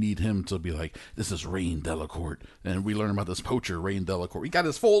 no, we need him to be like, this is Rain Delacourt. And we learn about this poacher, Rain Delacourt. He got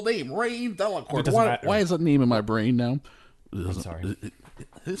his full name, Rain Delacourt. Why is that name in my brain now? I'm sorry.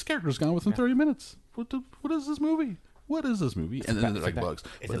 His character's gone within 30 minutes. What is this movie? What is this movie? And then they're like bugs.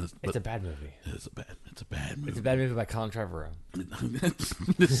 It's a bad movie. It's a bad movie. It's a bad movie by Colin Trevorrow.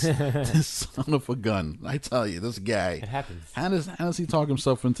 this son of a gun. I tell you, this guy. It happens. How does he talk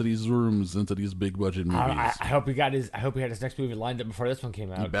himself into these rooms, into these big budget movies? I hope he had his next movie lined up before this one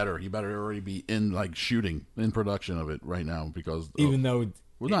came out. He better already be in like shooting in production of it right now because even though.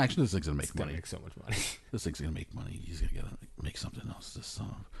 Well, no, actually, this thing's gonna make money. Make so much money. This thing's gonna make money. He's gonna make something else. This son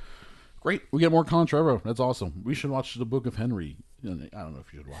of. Great. We get more Colin Trevorrow. That's awesome. We should watch The Book of Henry. I don't know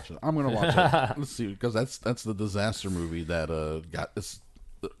if you should watch it. I'm going to watch it. Let's see, because that's the disaster movie that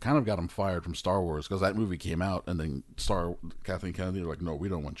got him fired from Star Wars, because that movie came out and then Kathleen Kennedy were like, no, we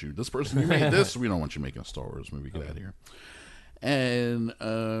don't want you. This person, you made this. We don't want you making a Star Wars movie. Get out of here. And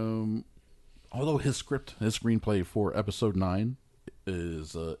although his screenplay for Episode 9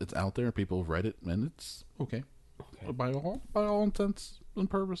 is it's out there, people have read it, and it's okay. By all intents and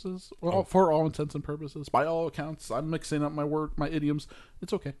purposes, for all intents and purposes, by all accounts, I'm mixing up my idioms.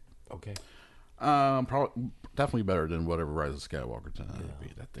 It's okay. Okay. Definitely better than whatever Rise of Skywalker turned out to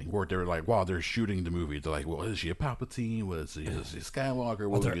be. That thing where they're like, while they're shooting the movie, they're like, well, is she a Palpatine? Is she Skywalker?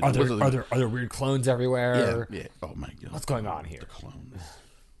 Are there weird clones everywhere? Yeah. Oh my god. What's going on here? The clones.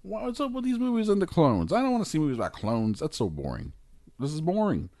 What's up with these movies and the clones? I don't want to see movies about clones. That's so boring. This is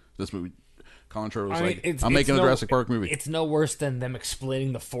boring. This movie. Colin Trevorrow was I'm making a Jurassic Park movie. It's no worse than them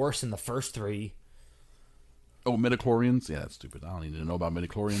explaining the Force in the first three. Oh, midichlorians? Yeah, that's stupid. I don't need to know about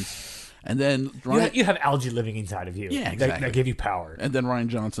midichlorians. And then you have algae living inside of you. Yeah, exactly. That give you power. And then Rian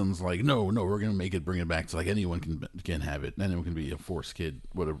Johnson's like, no, we're gonna bring it back to like anyone can have it. Anyone can be a Force kid,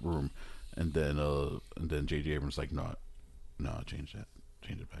 whatever room. And then J.J. Abrams like, no, change that.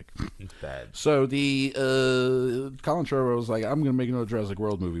 Change it back. It's bad. So the Colin Trevorrow was like, I'm gonna make another Jurassic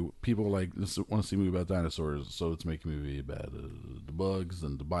World movie. People want to see a movie about dinosaurs, so let's make a movie about the bugs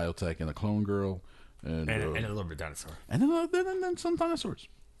and the biotech and a clone girl and a little bit of dinosaur. And then some dinosaurs,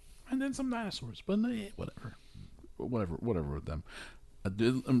 and then some dinosaurs. But whatever with them. I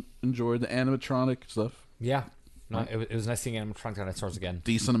did enjoy the animatronic stuff. Yeah. No, it was nice seeing animatronic dinosaurs again.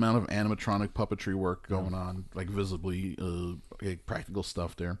 Decent amount of animatronic puppetry work going on, like visibly practical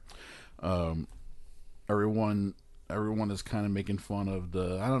stuff there. Everyone everyone is kind of making fun of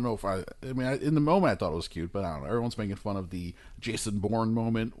the. I don't know if in the moment I thought it was cute, but I don't know. Everyone's making fun of the Jason Bourne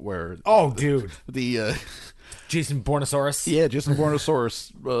moment where Oh, dude, the Jason Bournosaurus. yeah, Jason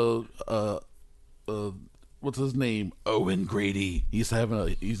Bournosaurus. What's his name? Owen Grady. He's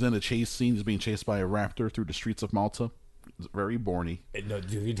in a chase scene. He's being chased by a raptor through the streets of Malta. It's very Bourne-y. No,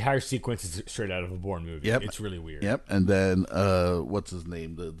 dude, the entire sequence is straight out of a Bourne movie. Yep. It's really weird. Yep. And then what's his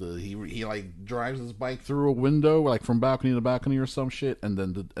name? He like drives his bike through a window, like from balcony to balcony or some shit, and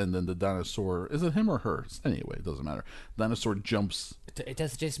then the dinosaur, is it him or her? Anyway, it doesn't matter. Dinosaur jumps. It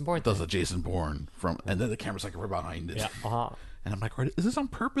does the Jason Bourne. Does a Jason Bourne and then the camera's like right behind it. Yeah. And I'm like, is this on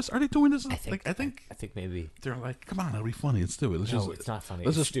purpose? Are they doing this? I think maybe they're like, come on, it'll be funny. Let's do it. it's not funny.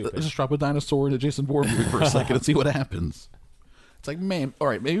 Let's It's just stupid. drop a dinosaur in a Jason Bourne movie for a second and see what happens. It's like, man, all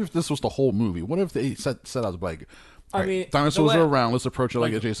right, maybe if this was the whole movie, what if they set out like, all right, dinosaurs are around, let's approach it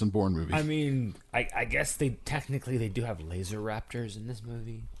like a Jason Bourne movie. I mean, I guess they do have laser raptors in this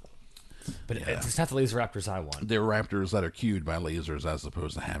movie. But it's not the laser raptors I want. They're raptors that are cued by lasers as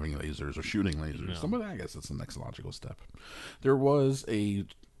opposed to having lasers or shooting lasers. No. I guess it's the next logical step. There was a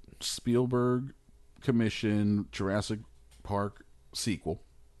Spielberg commissioned Jurassic Park sequel,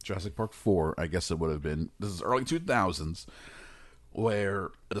 Jurassic Park 4, I guess it would have been. This is early 2000s,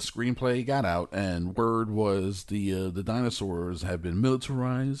 where the screenplay got out and word was the dinosaurs have been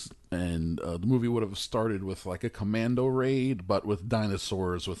militarized, and the movie would have started with like a commando raid, but with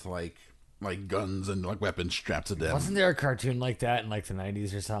dinosaurs with like guns and like weapons strapped to them. Wasn't there a cartoon like that in like the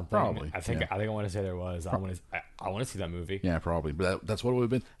 90s or something? Probably. I think I want to say there was. I want to see that movie. Yeah, probably. But that's what it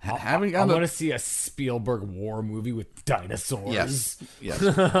would have been. I want to see a Spielberg war movie with dinosaurs. Yes.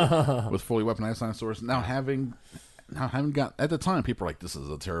 With fully weaponized dinosaurs. Now having got, at the time people were like, this is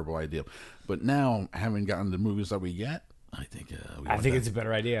a terrible idea, but now having gotten the movies that we get, I think it's a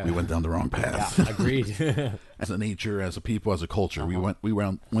better idea. We went down the wrong path. Yeah, agreed. As a nature, as a people, as a culture, we went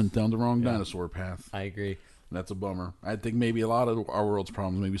down the wrong dinosaur path. I agree. That's a bummer. I think maybe a lot of our world's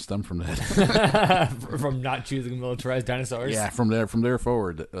problems maybe stem from that. From not choosing militarized dinosaurs. Yeah, from there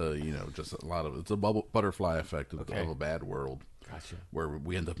forward, just a lot of it's a butterfly effect of a bad world. Gotcha. Where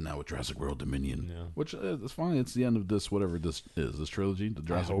we end up now with Jurassic World Dominion, which is fine. It's the end of this, whatever this is, this trilogy, the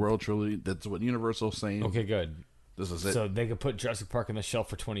Jurassic World trilogy. That's what Universal's saying. Okay, good. This is it. So they could put Jurassic Park on the shelf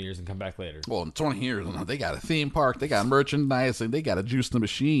for 20 years and come back later. Well, in 20 years, they got a theme park, they got merchandising, they got to juice the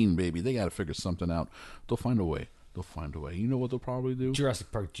machine, baby. They got to figure something out. They'll find a way. You know what they'll probably do?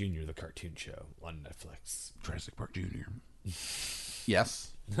 Jurassic Park Jr., the cartoon show on Netflix. Jurassic Park Jr.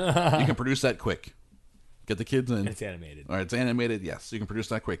 Yes. You can produce that quick. Get the kids in. And it's animated. All right, it's animated, yes. You can produce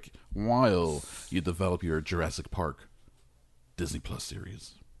that quick while you develop your Jurassic Park Disney Plus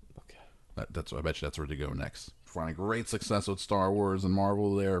series. Okay. That's I bet you that's where to go next. Finding great success with Star Wars and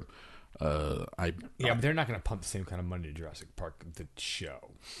Marvel there. But they're not going to pump the same kind of money to Jurassic Park, the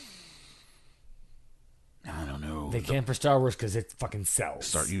show. I don't know. They can for Star Wars because it fucking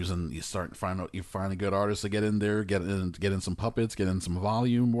sells. You find a good artist to get in there, get in some puppets, get in some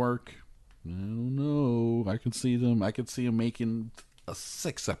volume work. I don't know. I could see them making a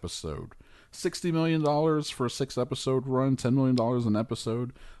 6-episode. $60 million for a 6-episode run, $10 million an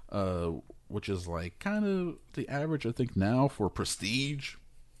episode, which is like kind of the average, I think, now for prestige,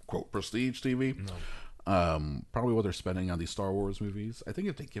 quote, prestige TV. No. Probably what they're spending on these Star Wars movies. I think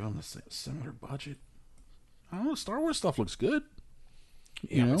if they give them a similar budget, I don't know, Star Wars stuff looks good.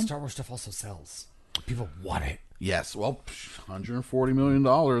 But Star Wars stuff also sells. People want it. Yes, well, $140 million.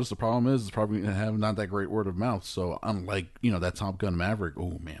 The problem is it's probably going to have not that great word of mouth. So unlike, that Top Gun Maverick,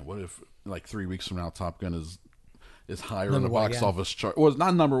 oh man, what if like 3 weeks from now Top Gun is higher in the box office chart? Well, it's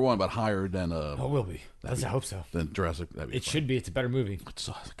not number one, but higher than it will be. I hope so. Than Jurassic. It should be. It's a better movie. It's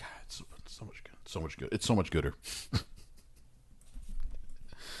so much good. So much good. It's so much gooder.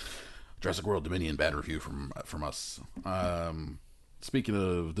 Jurassic World Dominion, bad review from us. Speaking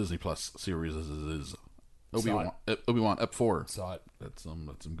of Disney Plus series, is Obi-Wan Ep 4. Saw it. That's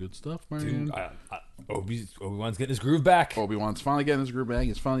some good stuff, man. Dude, Obi-Wan's getting his groove back. Obi-Wan's finally getting his groove back.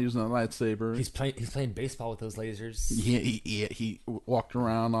 He's finally using a lightsaber. He's playing baseball with those lasers. He walked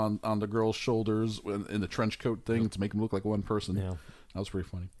around on the girl's shoulders in the trench coat thing to make him look like one person. Yeah. That was pretty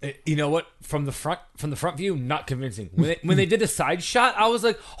funny. You know what? From the front view, not convincing. When they did the side shot, I was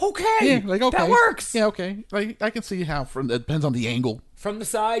like, okay, that works. Yeah, okay. Like I can see how. It depends on the angle. From the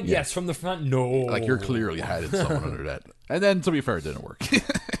side, yes. From the front, no. Like you're clearly hiding someone under that. And then, to be fair, it didn't work.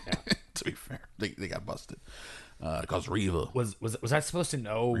 To be fair, they got busted. Because Reva was I supposed to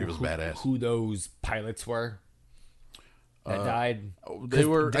know Reva's badass. Who those pilots were that died? They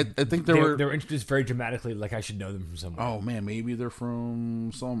were. I think they were. They were introduced very dramatically. Like I should know them from somewhere. Oh man, maybe they're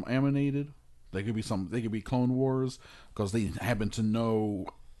from some animated They could be They could be Clone Wars because they happen to know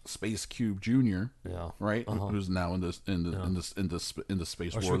Space Cube Junior. Yeah. Right. Who's now in the Space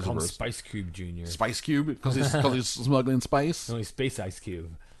Or should Wars we call him universe. Spice Cube Jr.? Spice Cube because he's smuggling spice. No, he's Space Ice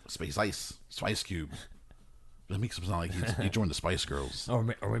Cube. Space Ice, Spice Cube. That makes him sound like he joined the Spice Girls.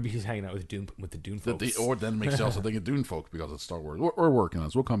 Or maybe he's hanging out with the Dune folks. Or then makes you also think of Dune folk because it's Star Wars. We're working on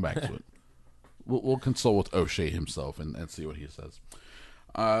this. We'll come back to it. We'll consult with O'Shea himself and see what he says.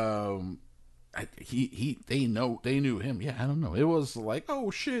 They knew him. Yeah, I don't know. It was like,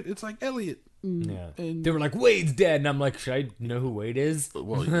 oh shit, it's like Elliot. Yeah. And They were like, Wade's dead. And I'm like, should I know who Wade is?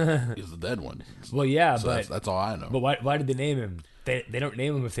 well, he's the dead one. Well, yeah, So but that's all I know. but why did they name him? They don't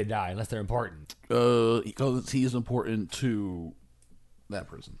name him if they die unless they're important. Because he's important to that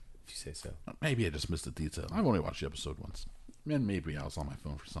person. If you say so. Maybe I just missed the detail. I've only watched the episode once. And maybe I was on my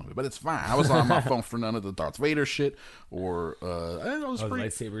phone for some of it, but it's fine. I was on my phone for none of the Darth Vader shit or I don't know, it was Oh, the pretty,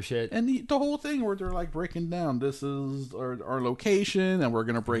 lightsaber shit. and the whole thing where they're like breaking down. This is our location, and we're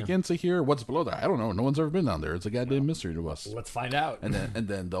gonna break into here. What's below that? I don't know. No one's ever been down there. It's a goddamn mystery to us. Let's find out. And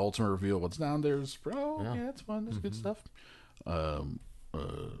then the ultimate reveal. What's down there is yeah, it's fun. It's good stuff. Yeah,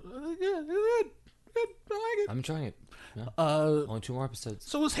 good. I like it. I'm enjoying it. Yeah. Only 2 more episodes.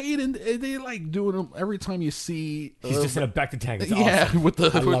 So is Hayden. They like doing them every time you see. He's just in a back to tank. It's Yeah, awesome. with the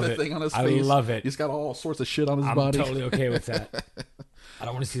love it. thing on his I face. love it. He's got all sorts of shit on his I'm body. totally okay with that. I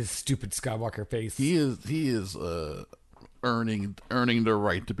don't want to see this stupid Skywalker face. He is earning the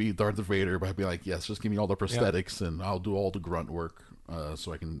right to be Darth Vader by being like, yes, just give me all the prosthetics and I'll do all the grunt work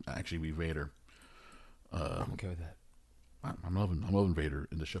so I can actually be Vader. I'm okay with that. I'm loving Vader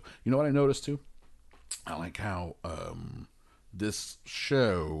in the show. You know what I noticed too? I like how this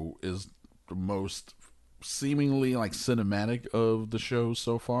show is the most seemingly like cinematic of the shows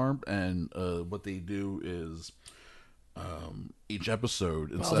so far, and what they do is each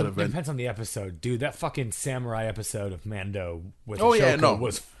episode instead of it depends on the episode, dude. That fucking samurai episode of Mando with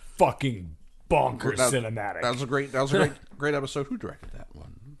was fucking bonkers cinematic. That was a great episode. Who directed that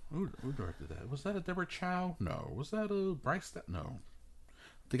one? Who directed that? Was that a Deborah Chow? No. Was that a Bryce? No.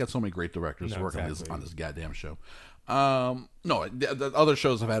 They got so many great directors working on this goddamn show. No, the other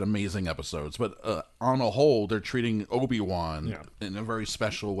shows have had amazing episodes, but on a whole, they're treating Obi-Wan in a very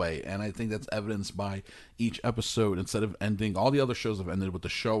special way, and I think that's evidenced by each episode. Instead of ending, all the other shows have ended with the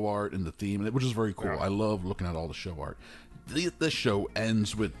show art and the theme, which is very cool. I love looking at all the show art. This show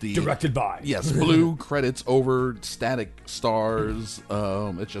ends with the directed by blue credits over static stars.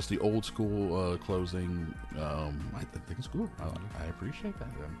 It's just the old school closing. I think it's cool. I appreciate that.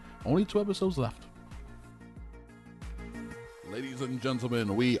 Only 2 episodes left. Ladies and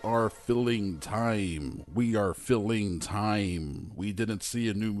gentlemen, we are filling time. We didn't see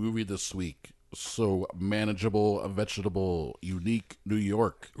a new movie this week. So manageable, vegetable, unique New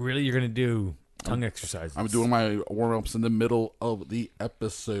York. Really, you're gonna do tongue exercises? I'm doing my warm-ups in the middle of the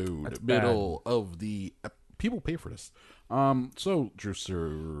episode. That's middle bad. Of the... people pay for this. So,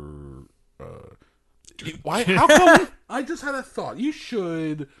 Drewster... why? How come... I just had a thought. You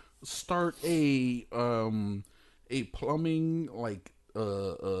should start a plumbing, like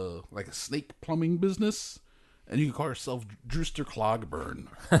a snake plumbing business, and you can call yourself Drewster Clogburn.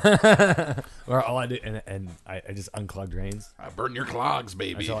 Or all I do, and I just unclog drains. I burn your clogs,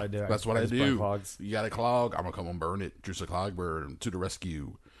 baby. That's all I do. That's what I do. Clogs. You got a clog, I'm gonna come and burn it. Drewster Clogburn to the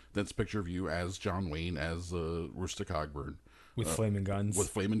rescue. That's a picture of you as John Wayne as Rooster Cogburn with flaming guns. With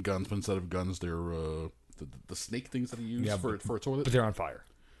flaming guns, but instead of guns, they're the snake things that he used for a toilet. But they're on fire.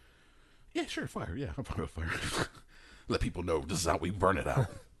 Yeah, sure, fire. Yeah, I'm fine with fire. Let people know this is how we burn it out.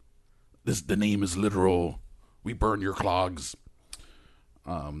 The name is literal. We burn your clogs.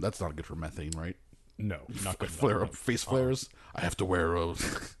 That's not good for methane, right? No, not good. Face flares. I have to wear a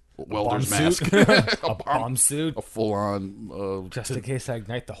welder's mask, a bomb suit, a full on, just in case I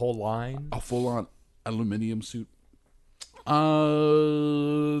ignite the whole line. A full on aluminium suit.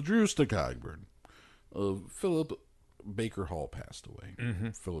 Drewster Cogburn. Philip Baker Hall passed away. Mm-hmm.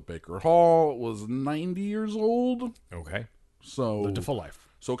 Philip Baker Hall was 90 years old. Okay, so lived a full life.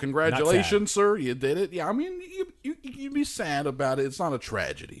 So congratulations, sir. You did it. Yeah, I mean, you'd be sad about it. It's not a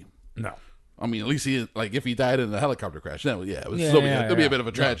tragedy. No. I mean, at least if he died in a helicopter crash, then it'd be a bit of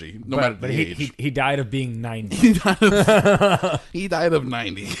a tragedy, no matter the age. He died of being 90. He died of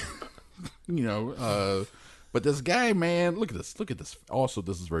 90. But this guy, man, look at this. Also,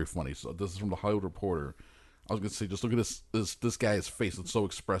 this is very funny. So this is from the Hollywood Reporter. I was gonna say, just look at this guy's face. It's so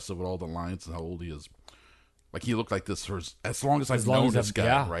expressive with all the lines and how old he is. Like, he looked like this for as long as I've known this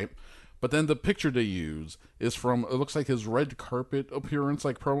guy, right? But then the picture they use is from, it looks like his red carpet appearance,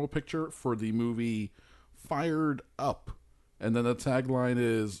 like promo picture for the movie Fired Up. And then the tagline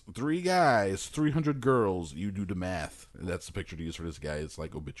is 3 guys, 300 girls. You do the math. And that's the picture to use for this guy. It's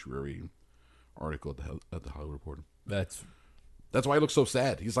like obituary article at the Hollywood Reporter. That's why he looks so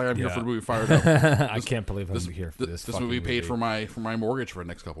sad. He's like, I'm here for the movie Fired Up. I can't believe I'm here for this. This movie paid for my mortgage for the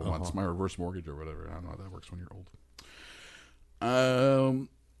next couple of months, my reverse mortgage or whatever. I don't know how that works when you're old.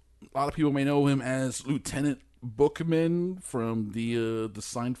 A lot of people may know him as Lieutenant Bookman from the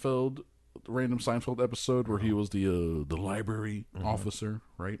Seinfeld, the random Seinfeld episode where he was the library officer,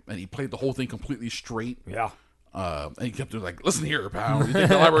 right? And he played the whole thing completely straight. Yeah. And he kept doing like, listen here, pal. You think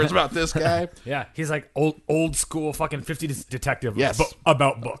the library's about this guy? Yeah, he's like old school fucking 50s detective. Yes.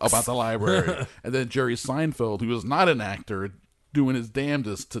 About books. About the library. And then Jerry Seinfeld, who was not an actor, doing his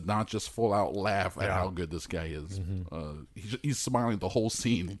damnedest to not just full out laugh at how good this guy is. He's smiling the whole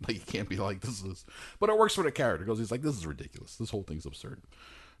scene. Like, he can't be like, this is... But it works for the character because he's like, this is ridiculous. This whole thing's absurd.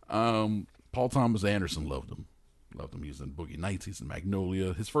 Paul Thomas Anderson loved him. He's in Boogie Nights. He's in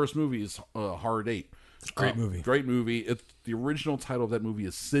Magnolia. His first movie is Hard 8. Great movie. Great movie. It's the original title of that movie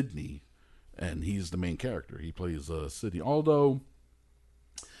is Sidney, and he's the main character. He plays Sidney. Although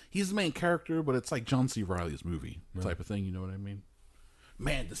he's the main character, but it's like John C. Reilly's movie type of thing. You know what I mean?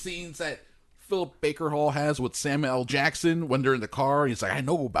 Man, the scenes that Philip Baker Hall has with Samuel L. Jackson when they're in the car. He's like, I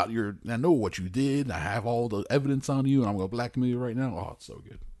know what you did. I have all the evidence on you, and I'm going to blackmail you right now. Oh, it's so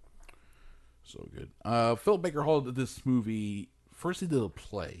good. So good. Philip Baker Hall did this movie. First, he did a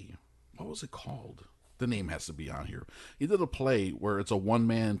play. What was it called? The name has to be on here. He did a play where it's a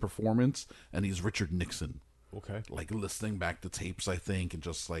one-man performance, and he's Richard Nixon. Okay. Like listening back to tapes, I think, and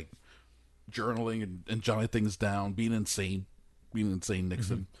just like journaling and jotting things down, being insane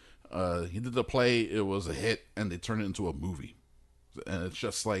Nixon. He did the play. It was a hit, and they turned it into a movie. And it's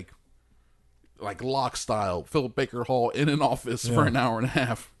just like Locke style. Philip Baker Hall in an office for an hour and a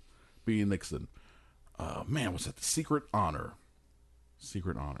half being Nixon. Man, what's that? The Secret Honor.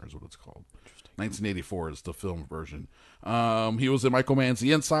 Secret Honor is what it's called. 1984 is the film version. He was in Michael Mann's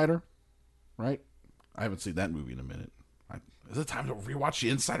The Insider, right? I haven't seen that movie in a minute. Is it time to rewatch The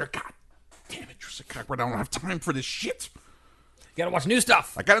Insider? God damn it, Tristan Cockburn, I don't have time for this shit. You gotta watch new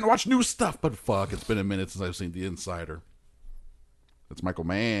stuff. I gotta watch new stuff, but fuck, it's been a minute since I've seen The Insider. That's Michael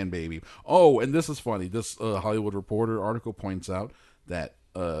Mann, baby. Oh, and this is funny. This Hollywood Reporter article points out that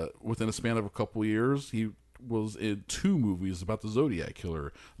within a span of a couple years, he was in 2 movies about the Zodiac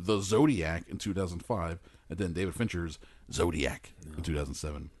Killer. The Zodiac in 2005, and then David Fincher's Zodiac in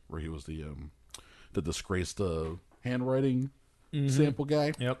 2007, where he was the disgraced handwriting sample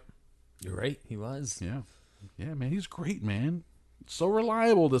guy. Yep. You're right, he was. Yeah. Yeah, man, he's great, man. So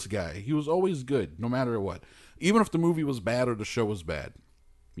reliable, this guy. He was always good, no matter what. Even if the movie was bad or the show was bad.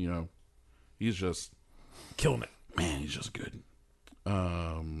 You know, he's just... killing it. Man, he's just good.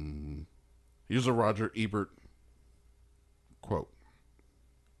 Here's a Roger Ebert quote.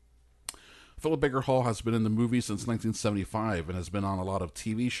 Philip Baker Hall has been in the movie since 1975 and has been on a lot of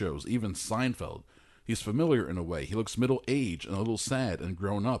TV shows, even Seinfeld. He's familiar in a way. He looks middle-aged and a little sad and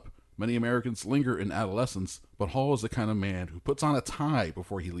grown up. Many Americans linger in adolescence, but Hall is the kind of man who puts on a tie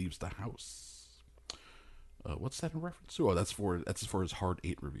before he leaves the house. What's that in reference to? Oh, that's for his Hard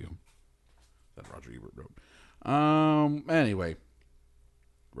 8 review that Roger Ebert wrote. Anyway,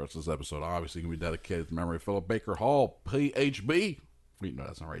 the rest of this episode obviously going to be dedicated to the memory of Philip Baker Hall, PHB. Wait, no,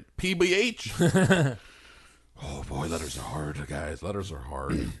 that's not right. PBH. Oh, boy, letters are hard, guys. Letters are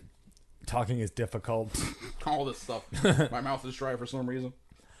hard. Talking is difficult. All this stuff. My mouth is dry for some reason.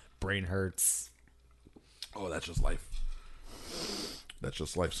 Brain hurts. Oh, that's just life. That's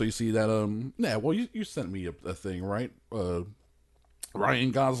just life. So you see that, yeah, well, you sent me a thing, right?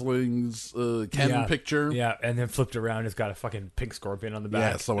 Ryan Gosling's Ken picture. Yeah, and then flipped around. It's got a fucking pink scorpion on the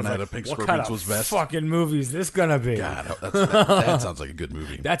back. Yeah, someone had a pink scorpion to his vest. What kind of fucking movie is this gonna be? God, that sounds like a good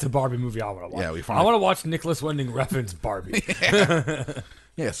movie. That's a Barbie movie I want to watch. Yeah, I want to watch Nicholas Winding Refn's Barbie.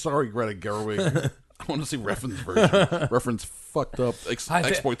 Yeah, sorry, Greta Gerwig. I want to see Refn's version. Refn's fucked up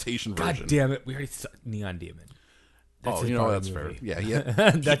exploitation version. God damn it, we already saw Neon Demon. That's that's movie. Fair.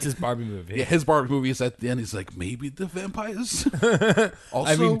 Yeah. That's his Barbie movie. Yeah, his Barbie movie is at the end. He's like, maybe the vampires.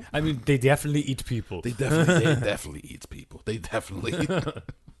 Also, I mean, they definitely eat people. They definitely eat people. They definitely.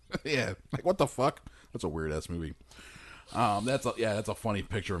 Yeah, like what the fuck? That's a weird ass movie. That's a funny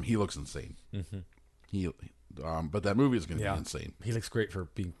picture of him. He looks insane. Mm-hmm. But that movie is going to be insane. He looks great for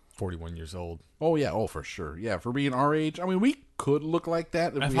being 41 years old. Oh yeah, for sure. Yeah, for being our age. I mean, we could look like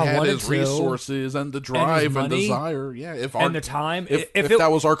that if we had his resources and the drive and desire. Yeah, and the time. If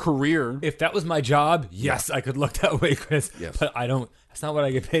that was our career. If that was my job, yes, I could look that way, Chris. Yes. But I don't. That's not what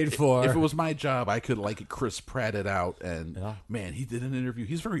I get paid for. If it was my job, I could like Chris Pratt it out. And man, he did an interview.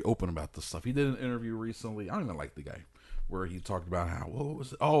 He's very open about this stuff. He did an interview recently. I don't even like the guy. where he talked about how what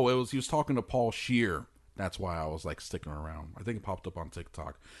was it? Oh, it was he was talking to Paul Scheer. That's why I was like sticking around. I think it popped up on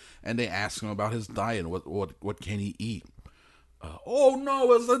TikTok, and they asked him about his diet. What can he eat? Oh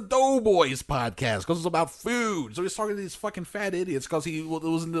no, it's a Doughboys podcast because it's about food. So he's talking to these fucking fat idiots because it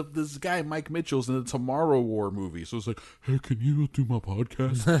was in this guy Mike Mitchell's in the Tomorrow War movie. So it's like, hey, can you do my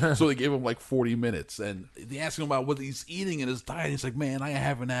podcast? So they gave him like 40 minutes, and they asked him about what he's eating in his diet. He's like, man, I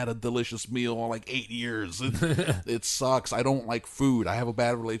haven't had a delicious meal in like 8 years. It sucks. I don't like food. I have a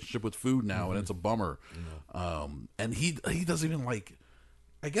bad relationship with food now, and it's a bummer. And he doesn't even like.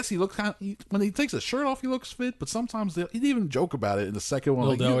 I guess he looks when he takes his shirt off, he looks fit. But sometimes he'd even joke about it in the second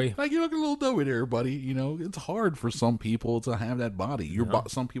one, doughy. You look a little doughy there, buddy. You know, it's hard for some people to have that body.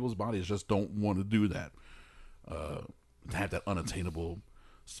 Some people's bodies just don't want to do that. To have that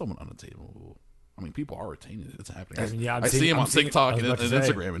somewhat unattainable. I mean, people are attaining it. It's happening. I see him on TikTok and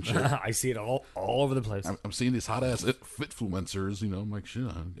Instagram and shit. I see it all over the place. I'm seeing these hot ass fitfluencers. You know, I'm like, shit.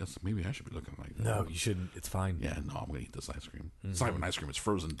 I guess maybe I should be looking like that. No, you shouldn't. It's fine. Yeah, no, I'm gonna eat this ice cream. It's not even ice cream. It's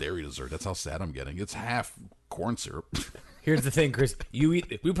frozen dairy dessert. That's how sad I'm getting. It's half corn syrup. Here's the thing, Chris. We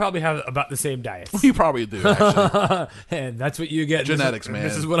probably have about the same diets. We probably do, actually. And that's what you get. Genetics, man.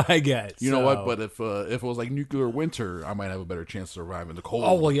 This is what I get. You know what? But if it was like nuclear winter, I might have a better chance to survive in the cold.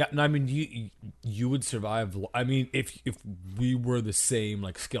 Oh well, yeah. No, I mean you would survive. I mean, if we were the same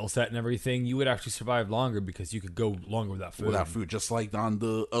like skill set and everything, you would actually survive longer because you could go longer without food. Just like on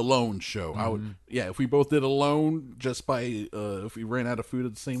the Alone show. I would. Yeah, if we both did Alone, just by if we ran out of food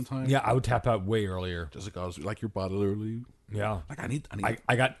at the same time. Yeah, I would tap out way earlier. Just because like your body literally. Yeah, like I need. I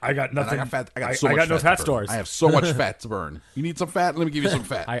got nothing. I got fat. I got no fat to stores. I have so much fat to burn. You need some fat? Let me give you some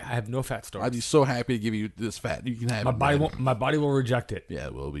fat. I have no fat stores. I'd be so happy to give you this fat. You can have my body will reject it. Yeah,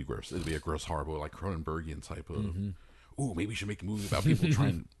 well, it'll be gross. It'll be a gross, horrible, like Cronenbergian type of. Ooh, maybe we should make a movie about people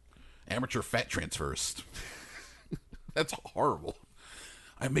trying amateur fat transfers. That's horrible.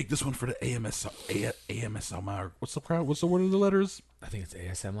 I make this one for the AMSMR. What's the word of the letters? I think it's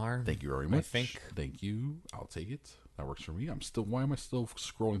ASMR. Thank you very much. I think. Thank you. I'll take it. That works for me. Why am I still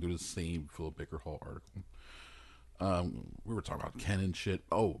scrolling through the same Philip Baker Hall article? We were talking about Ken and shit.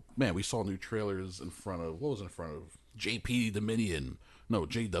 Oh man, we saw new trailers in front of JW Dominion.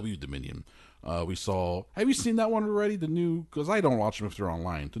 We saw. Have you seen that one already? The new, because I don't watch them if they're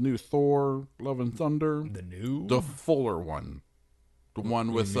online. The new Thor: Love and Thunder. The fuller one, the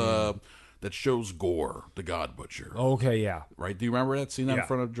one with that shows Gore, the God Butcher. Okay, yeah. Right? Do you remember that? Seen that in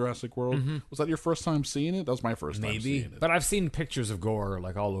front of Jurassic World? Was that your first time seeing it? That was my first time seeing it. But I've seen pictures of Gore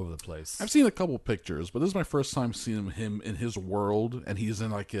like all over the place. I've seen a couple pictures, but this is my first time seeing him in his world, and he's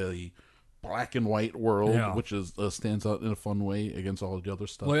in like a black and white world, which is stands out in a fun way against all the other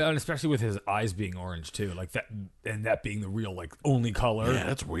stuff. Well, and especially with his eyes being orange too, like that, and that being the real like only color. Yeah,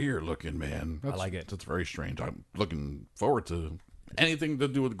 that's weird looking, man. I like it. That's very strange. I'm looking forward to anything to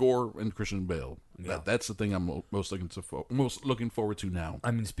do with Gore and Christian Bale. Yeah. That's the thing I'm most looking forward to now.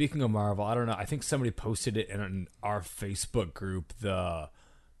 I mean, speaking of Marvel, I don't know. I think somebody posted it in our Facebook group, the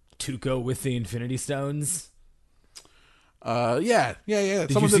Tuco with the Infinity Stones. Yeah.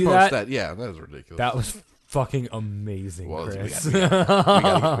 Did Someone you see post that? Yeah, that is ridiculous. That was fucking amazing, Chris. We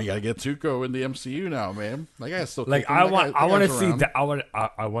gotta get Tuco in the MCU now, man. Like I want to see that.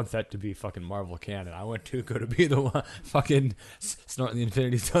 I want that to be fucking Marvel canon. I want Tuco to be the one fucking snorting the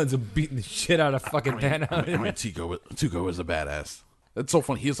Infinity Stones and beating the shit out of fucking Thanos. Tuco is a badass. That's so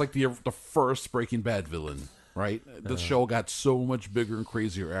funny. He's like the first Breaking Bad villain. Right, the show got so much bigger and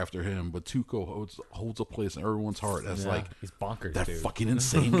crazier after him, but Tuco holds a place in everyone's heart as he's bonkers, that dude. Fucking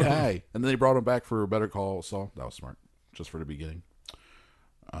insane guy. And then they brought him back for Better Call Saul. That was smart, just for the beginning.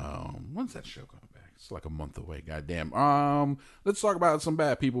 When's that show coming back? It's like a month away. Goddamn. Let's talk about some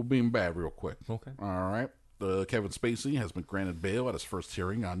bad people being bad real quick. Okay. All right. Kevin Spacey has been granted bail at his first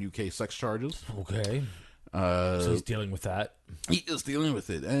hearing on UK sex charges. Okay. So he's dealing with that. He is dealing with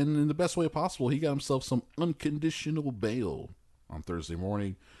it, and in the best way possible, he got himself some unconditional bail on Thursday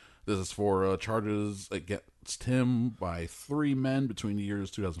morning. This is for charges against him by 3 men between the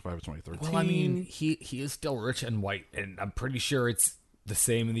years 2005 and 2013. Well, I mean, he is still rich and white, and I'm pretty sure it's the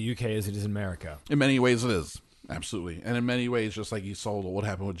same in the UK as it is in America. In many ways, it is. Absolutely. And in many ways, just like you saw what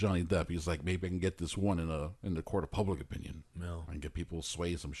happened with Johnny Depp, he's like, maybe I can get this one in the court of public opinion. No. I can get people to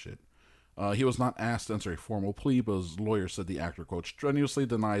sway some shit. He was not asked to enter a formal plea, but his lawyer said the actor, quote, strenuously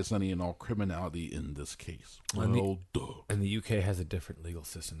denies any and all criminality in this case. And the UK has a different legal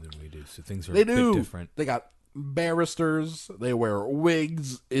system than we do, so things are a bit different. They got barristers. They wear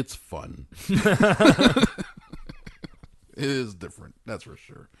wigs. It's fun. It is different, that's for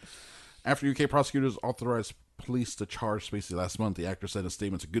sure. After UK prosecutors authorized police to charge Spacey last month, the actor said in a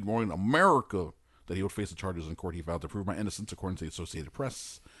statement to Good Morning America that he would face the charges in court. He vowed to prove my innocence, according to the Associated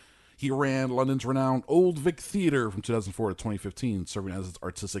Press. He ran London's renowned Old Vic Theatre from 2004 to 2015, serving as its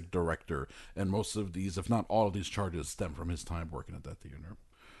artistic director. And most of these, if not all of these charges, stem from his time working at that theater.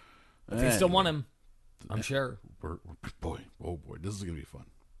 They still want him, I'm sure. Boy, this is going to be fun.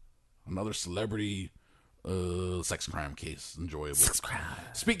 Another celebrity sex crime case. Enjoyable. Sex crime.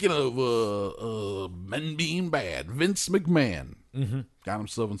 Speaking of men being bad, Vince McMahon got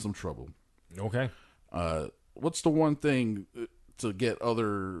himself in some trouble. Okay. What's the one thing to get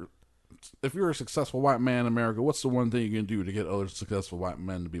other... If you're a successful white man in America, what's the one thing you can do to get other successful white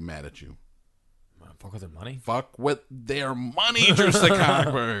men to be mad at you? Fuck with their money? Fuck with their money, Juicy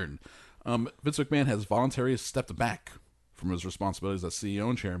Cockburn. Vince McMahon has voluntarily stepped back from his responsibilities as CEO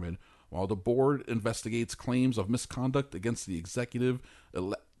and chairman while the board investigates claims of misconduct against the executive.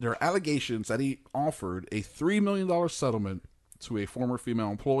 There are allegations that he offered a $3 million settlement to a former female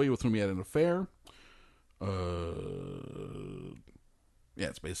employee with whom he had an affair. Yeah,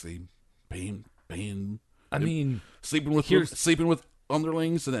 it's basically paying. I mean, sleeping with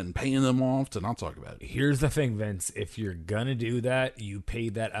underlings and then paying them off to not talk about it. Here's the thing, Vince. If you're gonna do that, you pay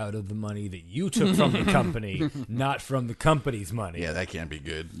that out of the money that you took from the company, not from the company's money. Yeah, that can't be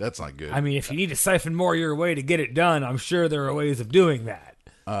good. That's not good. I mean, if you need to siphon more your way to get it done, I'm sure there are ways of doing that.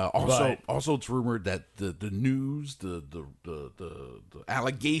 Also, it's rumored that the news, the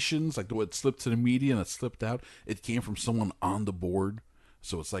allegations, like what slipped to the media and it slipped out, it came from someone on the board.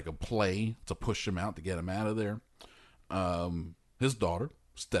 So it's like a play to push him out, to get him out of there. His daughter,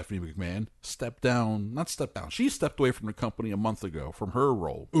 Stephanie McMahon, she stepped away from the company a month ago from her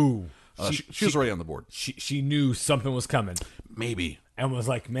role. Ooh. She was already on the board. She knew something was coming. Maybe. And was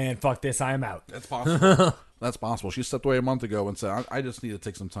like, man, fuck this, I am out. That's possible. That's possible. She stepped away a month ago and said, I just need to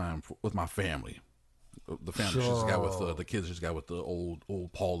take some time with my family. The family she's got with the kids she's got with the old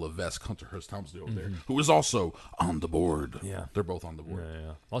Paul Levesque, Hunter Hearst Helmsley over there, who is also on the board. Yeah. They're both on the board.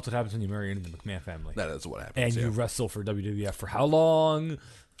 Yeah. Well, that's what happens when you marry into the McMahon family. That is what happens. And you wrestle for WWF for how long?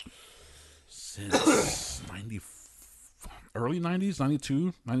 Since early 90s,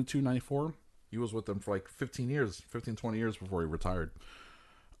 92, 94. He was with them for like 15 years, 20 years before he retired.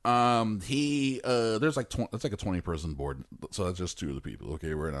 There's like it's like a 20-person board, so that's just two of the people.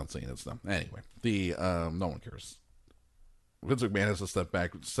 Okay, we're not saying it's them. Anyway, no one cares. Vince McMahon has to step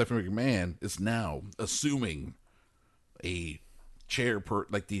back. Stephanie McMahon is now assuming a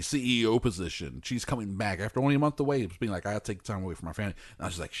like the CEO position. She's coming back after only a month away. It's being like, I gotta take time away from my family. Now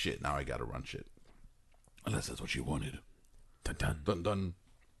she's like, shit, now I gotta run shit. Unless that's what you wanted. Dun dun. Dun dun.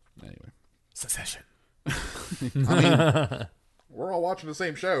 Anyway. Succession. I mean, we're all watching the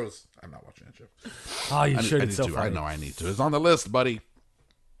same shows. I'm not watching that show. Oh, you should. It's so funny. I know I need to. It's on the list, buddy.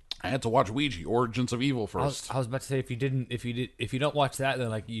 I had to watch Ouija, Origins of Evil first. I was about to say, if you don't watch that, then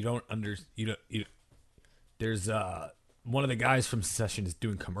like there's one of the guys from Succession is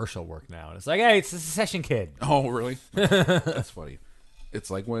doing commercial work now, and it's like, hey, it's the Succession kid. Oh, really? That's funny. It's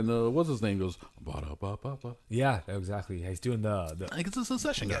like when what's his name goes. Ba-da-ba-ba-ba. Yeah, exactly. He's doing the I think it's a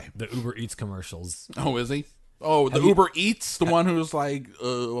Succession guy. The Uber Eats commercials. Oh, is he? Oh, the Uber Eats, the one who's like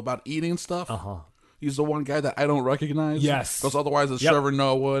about eating stuff. He's the one guy that I don't recognize. Yes, because otherwise it's Trevor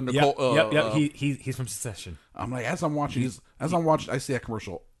Noah and Nicole. Yep. He's from Succession. I'm like, as I'm watching, I see that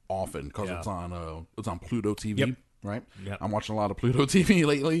commercial often because it's on Pluto TV. Yep. Right. Yep. I'm watching a lot of Pluto TV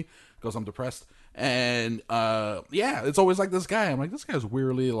lately because I'm depressed, and it's always like this guy. I'm like, this guy's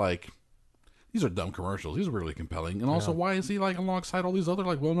weirdly like. These are dumb commercials. These are really compelling. And also, why is he like alongside all these other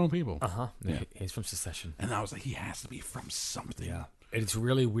like well-known people? Yeah. He's from Succession. And I was like, he has to be from something. Yeah. It's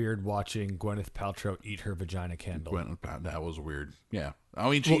really weird watching Gwyneth Paltrow eat her vagina candle. That was weird. Yeah. I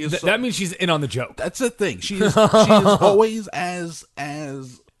mean, that means she's in on the joke. That's the thing. She is always as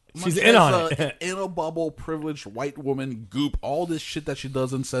she's in on it. In a bubble, privileged white woman goop. All this shit that she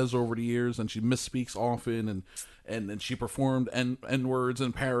does and says over the years, and she misspeaks often, and she performed N-words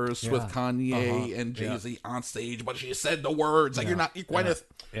in Paris with Kanye and Jay-Z on stage, but she said the words. Like, you're Gwyneth.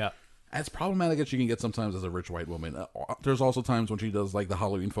 Yeah. As problematic as she can get sometimes as a rich white woman, there's also times when she does like the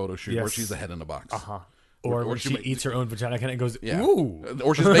Halloween photo shoot where she's the head in the box. Or when she eats her own vagina and goes, yeah. Ooh.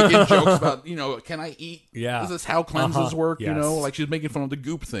 Or she's making jokes about, can I eat? Yeah. Is this how cleanses work? Yes. Like she's making fun of the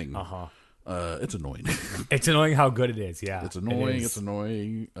goop thing. It's annoying. It's annoying how good it is. Yeah. It's annoying. It's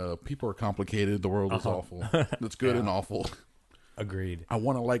annoying. People are complicated. The world is awful. It's good and awful. Agreed. I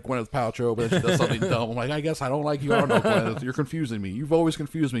want to like Gwyneth Paltrow, but then she does something dumb. I'm like, I guess I don't like you. I don't know, Gwyneth. You're confusing me. You've always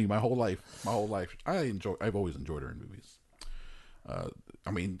confused me my whole life. I've always enjoyed her in movies.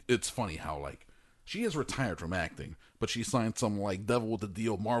 I mean, it's funny how like she is retired from acting, but she signed some like devil with the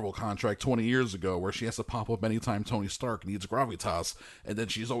deal Marvel contract 20 years ago where she has to pop up anytime Tony Stark needs gravitas, and then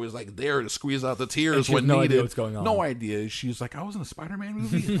she's always like there to squeeze out the tears when no needed. idea what's going on. No idea. She's like, I was in a Spider-Man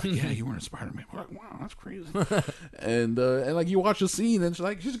movie. Like, yeah, you were in a Spider-Man. We're like, wow, that's crazy. and like you watch the scene and she's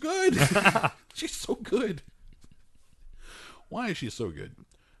like, she's good. She's so good. Why is she so good?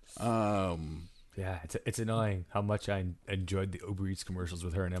 Yeah, it's annoying how much I enjoyed the Uber Eats commercials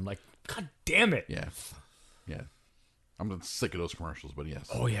with her, and I'm like, God damn it. Yeah. I'm sick of those commercials, but yes.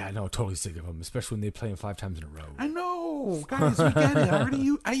 Oh yeah, no, totally sick of them, especially when they play them 5 times in a row. I know, guys, we get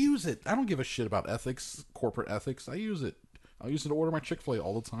it. I use it. I don't give a shit about ethics, corporate ethics. I use it. I use it to order my Chick-fil-A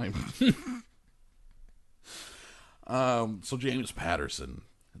all the time. So James Patterson,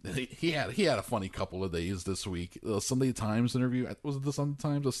 he had a funny couple of days this week. The Sunday Times interview, was it the Sunday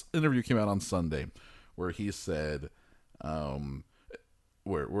Times? This interview came out on Sunday, where he said,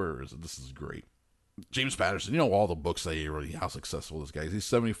 where is it? This is great. James Patterson, you know all the books that he wrote, how successful this guy is. He's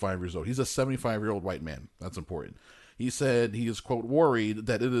 75 years old. He's a 75-year-old white man. That's important. He said he is, quote, worried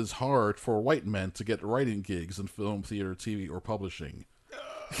that it is hard for white men to get writing gigs in film, theater, TV, or publishing.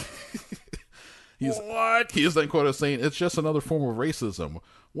 What? He is then quoted saying, it's just another form of racism.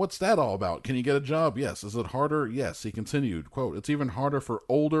 What's that all about? Can you get a job? Yes. Is it harder? Yes. He continued, quote, it's even harder for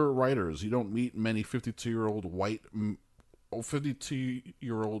older writers. You don't meet many 52-year-old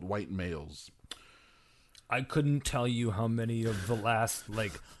white males. I couldn't tell you how many of the last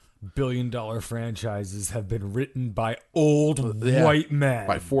billion-dollar franchises have been written by old white men.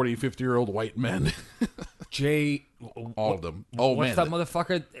 By 40, 50-year-old white men. All of them. What's that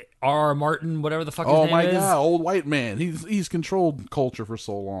motherfucker? R.R. Martin, whatever the fuck his name is. Oh my God, old white man. He's controlled culture for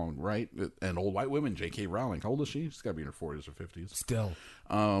so long, right? And old white women, J.K. Rowling. How old is she? She's got to be in her 40s or 50s. Still.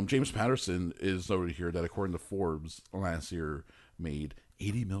 James Patterson is noted here that according to Forbes, last year made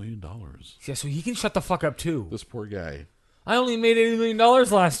 $80 million. Yeah, so he can shut the fuck up too. This poor guy. I only made $80 million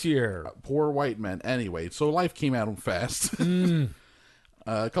last year. Poor white man. Anyway, so life came at him fast. A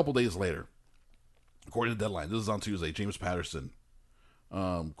couple days later, according to Deadline, this is on Tuesday, James Patterson,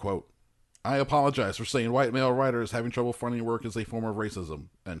 quote, I apologize for saying white male writers having trouble finding work is a form of racism,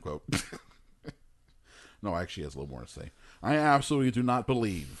 end quote. No, actually, he has a little more to say. I absolutely do not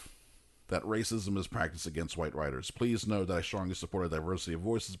believe that racism is practiced against white writers. Please know that I strongly support a diversity of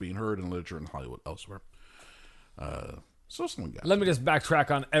voices being heard in literature and Hollywood elsewhere. So someone got Let me just backtrack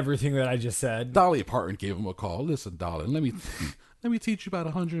on everything that I just said. Dolly Parton gave him a call. Listen, darling, let me teach you about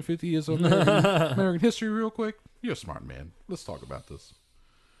 150 years of American history real quick. You're a smart man. Let's talk about this.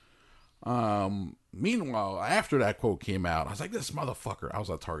 Meanwhile, after that quote came out, I was like, this motherfucker. I was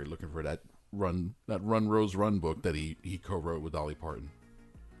at Target looking for that Run Rose Run book that he co-wrote with Dolly Parton.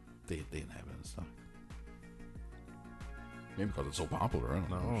 They didn't have it in stock. Maybe because it's so popular. I don't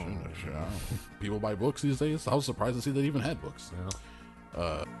know. Shit, I don't know. People buy books these days. I was surprised to see they even had books.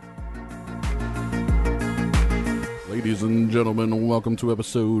 Yeah. Ladies and gentlemen, welcome to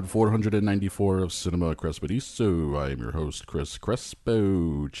episode 494 of Cinema Crespediso. I am your host, Chris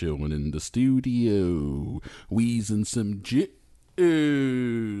Crespo, chilling in the studio, wheezing some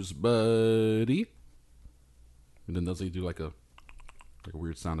jitters, buddy. And then does he do like a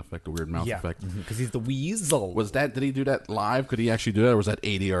weird sound effect, a weird mouth effect? Because he's the weasel. Did he do that live? Could he actually do that, or was that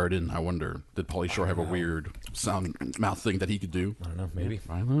ADR'd in? I wonder. Did Pauly Shore have a weird sound mouth thing that he could do? I don't know, maybe.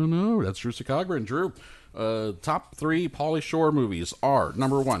 I don't know. That's Drew Cogburn. Drew, top 3 Pauly Shore movies are: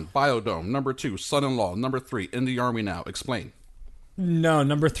 number 1, Biodome; number 2, Son-in-Law; number 3, In the Army Now. Explain. No,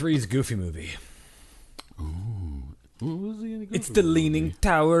 number 3 is Goofy Movie. Ooh. What was he in It's the Leaning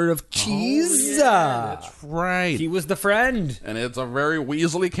Tower of Cheese. Oh, yeah, that's right. He was the friend. And it's a very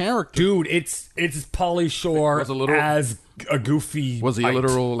weaselly character. Dude, it's Pauly Shore as a goofy. Was he a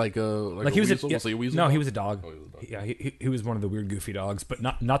literal like he was weasel? Was he a weasel? No, he was a dog. Oh, he was a dog. Yeah, he was one of the weird goofy dogs, but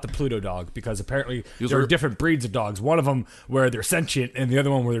not the Pluto dog, because apparently there are different breeds of dogs. One of them where they're sentient, and the other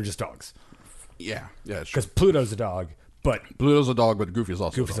one where they're just dogs. Yeah, because Pluto's a dog, but Pluto's a dog, but Goofy's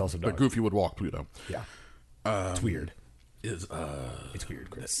also a dog. But Goofy would walk Pluto. Yeah. It's weird. It's weird,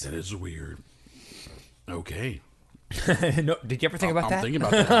 Chris. That is weird. Okay. No, did you ever think about that? I'm thinking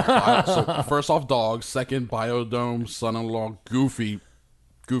about that. So first off, dogs. Second, Biodome. Son-in-Law. Goofy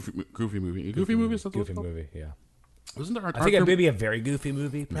movie. Goofy movie. Is that Goofy movie. Yeah. Wasn't there? I think it may be a very goofy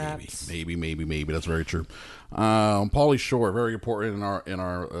movie. Perhaps. Maybe. That's very true. Pauly Shore, very important in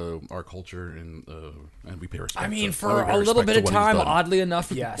our culture, and we pay respect. I mean, for a little bit of time, oddly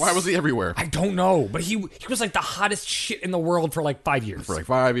enough, yes. Why was he everywhere? I don't know, but he was like the hottest shit in the world for like 5 years.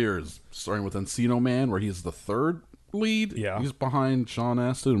 Starting with Encino Man, where he's the third lead. Yeah, he's behind Sean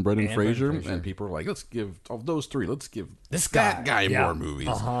Astin and Brendan Fraser, and people are like, let's give of those 3, let's give that guy more movies.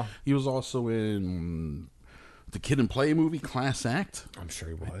 He was also in the Kid and Play movie, Class Act. I'm sure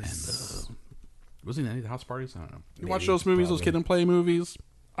he was. Was he in any of the house parties? I don't know. You Maybe, watch those movies, those probably. Kid and Play movies?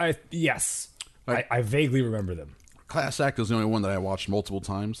 Yes. Like- I vaguely remember them. Class Act is the only one that I watched multiple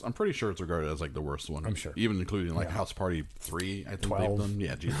times. I'm pretty sure it's regarded as like the worst one. I'm sure. Even including like House Party 3, I think 12. they've done.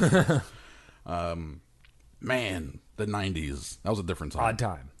 Yeah, Jesus. Man, the 90s. That was a different time.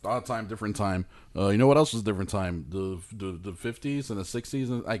 Odd time, different time. You know what else was a different time? The 50s and the 60s.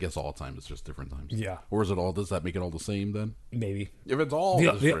 And I guess all time is just different times. Yeah. Or is it all? Does that make it all the same then? Maybe. If it's all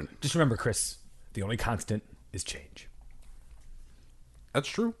different, Just remember, Chris, the only constant is change. that's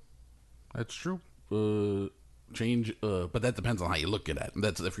true. That's true. Change, but that depends on how you look at it.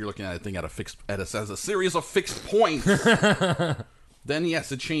 That's if you're looking at a thing as a series of fixed points. Then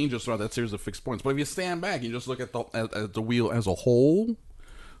yes, it changes throughout that series of fixed points. But if you stand back and you just look at the wheel as a whole,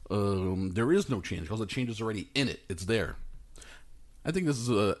 there is no change because the change is already in it. It's there. I think this is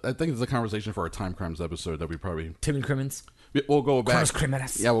a conversation for our time crimes episode that we probably Tim and Crimmins. we'll go back. Crimes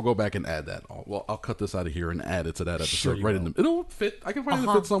Criminals. Yeah, we'll go back and add that. I'll cut this out of here and add it to that episode. Sure you right will. in the it'll fit. I can find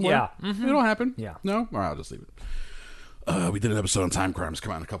it fit somewhere. Yeah. It'll happen. Yeah. No, all right, I'll just leave it. We did an episode on time crimes.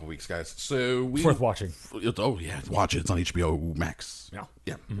 Come out in a couple weeks, guys. So It's worth watching. Oh yeah, watch it. It's on HBO Max. Yeah.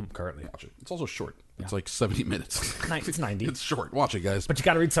 Yeah. Currently. Watch it. It's also short. It's like 70 minutes. It's 90. It's short. Watch it, guys. But you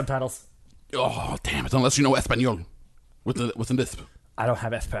got to read subtitles. Oh damn it! Unless you know Espanol, with an lisp. I don't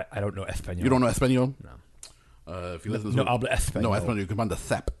have I don't know Espanol. You don't know Espanol? No. If you listen to No habla español. No Espanol. You can find the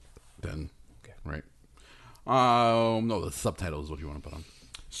SAP. Then, Okay. right? No, the subtitle is what you want to put on.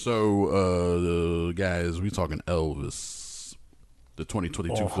 So, guys, we talking Elvis, the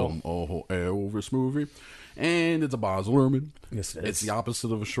 2022 film, Elvis movie, and it's a Baz Luhrmann. Yes, it is. It's the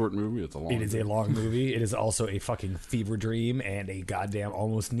opposite of a short movie. It's a long. It is a long movie. It is also a fucking fever dream and a goddamn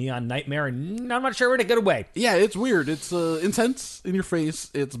almost neon nightmare, and I'm not sure in a good way. Yeah, it's weird. It's intense, in your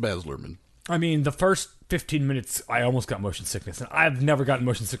face. It's Baz Luhrmann. I mean, the first 15 minutes, I almost got motion sickness, and I've never gotten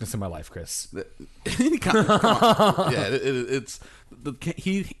motion sickness in my life, Chris. Come on. Yeah, it's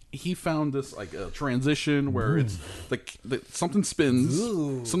he found this like a transition where it's like something spins,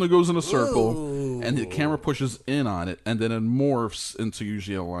 something goes in a circle, and the camera pushes in on it, and then it morphs into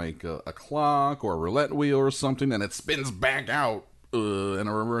usually like a clock or a roulette wheel or something, and it spins back out. And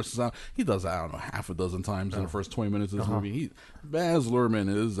it reverses out. He does that, I don't know, half a dozen times in the first 20 minutes of this movie. Baz Luhrmann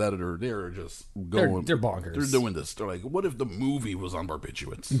and his editor, they're just going. They're bonkers. They're doing this. They're like, what if the movie was on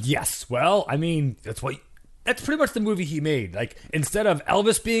barbiturates? Yes, well, I mean, that's pretty much the movie he made. Like, instead of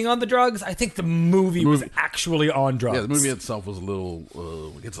Elvis being on the drugs, I think the movie was actually on drugs. Yeah, the movie itself was a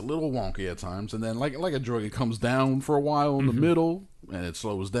little, gets a little wonky at times, and then like a drug, it comes down for a while in the middle, and it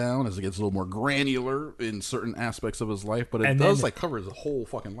slows down as it gets a little more granular in certain aspects of his life, but it does cover his whole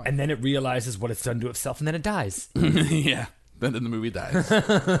fucking life. And then it realizes what it's done to itself, and then it dies. Yeah. Then the movie dies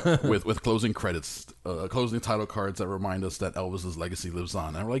with closing credits, closing title cards that remind us that Elvis's legacy lives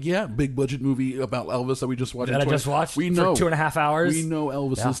on. And we're like, yeah, big budget movie about Elvis that we just watched. That I just watched we for know 2.5 hours. We know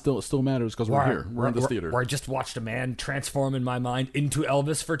Elvis is still matters because we're here. We're in this theater. Where I just watched a man transform in my mind into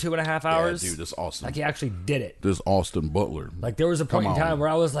Elvis for 2.5 hours. Yeah, dude, this is awesome. Like he actually did it. This Austin Butler. Like there was a point in time where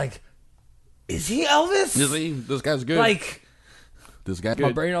I was like, "Is he Elvis? Is he? This guy's good. Like this guy's my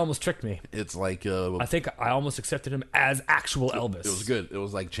good. brain almost tricked me. It's like I think I almost accepted him as actual Elvis. It was good. It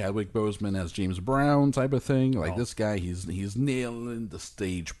was like Chadwick Boseman as James Brown type of thing. Like this guy, he's nailing the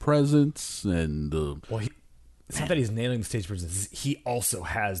stage presence and. Well, it's not that he's nailing the stage presence. He also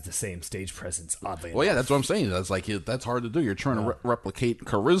has the same stage presence. Oddly Well, yeah, enough. that's what I'm saying. That's like that's hard to do. You're trying to replicate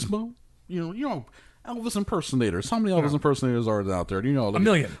charisma. You know, Elvis impersonators. How many Elvis impersonators are there out there? Do you know? A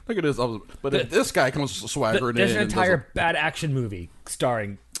million. Look at this Elvis. But if this guy comes swaggering There's in. an and entire bad action movie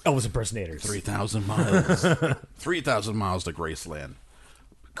starring Elvis impersonators. 3,000 miles. 3,000 miles to Graceland.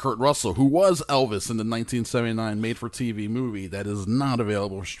 Kurt Russell, who was Elvis in the 1979 made-for-TV movie that is not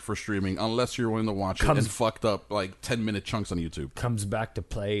available for streaming unless you're willing to watch it in fucked up like 10-minute chunks on YouTube. Comes back to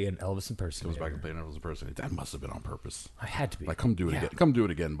play an Elvis impersonator. Goes back and play an Elvis impersonator. That must have been on purpose. I had to be. Like, come do it again. Come do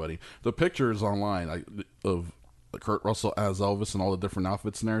it again, buddy. The pictures online of Kurt Russell as Elvis and all the different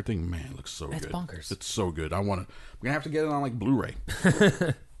outfits and everything, man, it looks so good. It's bonkers. It's so good. I'm gonna have to get it on like Blu-ray.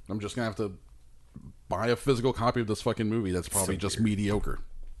 I'm just gonna have to buy a physical copy of this fucking movie that's probably just mediocre.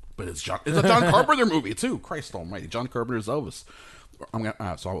 But it's a John Carpenter movie too. Christ Almighty, John Carpenter's Elvis. I'm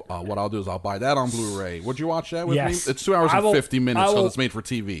gonna what I'll do is I'll buy that on Blu-ray. Would you watch that with me? It's 2 hours and 50 minutes because it's made for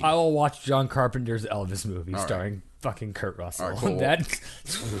TV. I will watch John Carpenter's Elvis movie starring fucking Kurt Russell. All right,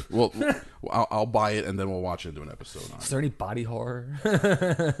 cool. I'll buy it and then we'll watch it and do an episode on it. Is there any body horror?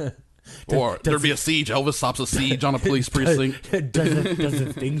 Or there'd be a siege. Elvis stops a siege on a police precinct. Does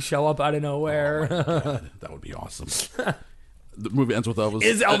the thing show up out of nowhere? Oh my God, that would be awesome. the movie ends with Elvis.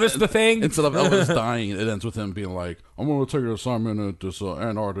 Is Elvis the thing? Instead of Elvis dying, it ends with him being like, "I'm going to take an assignment at this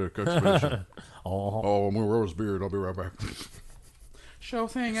Antarctic expedition. Oh, I'm going to grow his beard. I'll be right back." Show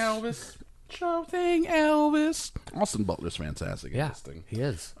thing, Elvis. Show thing, Elvis. Austin Butler's fantastic in this thing. He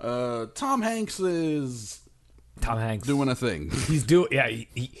is. Tom Hanks is doing a thing. He's doing. Yeah,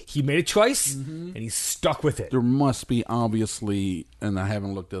 he made a choice and he's stuck with it. There must be, obviously, and I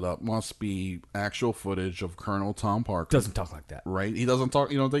haven't looked it up, must be actual footage of Colonel Tom Parker. Doesn't talk like that, right? He doesn't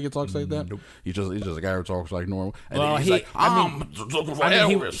talk. You don't think he talks like that? Nope. He's just a guy who talks like normal. And Well, he's he- like,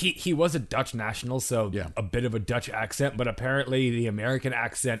 he was a Dutch national, so a bit of a Dutch accent, but apparently the American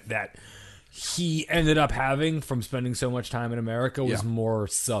accent that he ended up having from spending so much time in America was more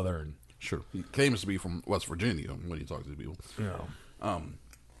Southern. Sure, he claims to be from West Virginia when he talks to people. No.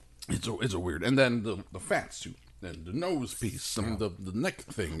 It's a weird. And then the fat suit and the nose piece and the neck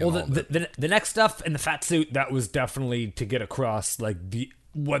thing. Well, and all that. the neck stuff and the fat suit, that was definitely to get across like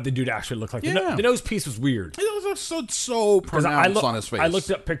what the dude actually looked like. Yeah. The nose piece was weird. It was so pronounced on his face. I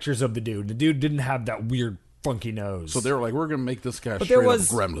looked up pictures of the dude. The dude didn't have that weird funky nose. So they were like, we're gonna make this guy But straight there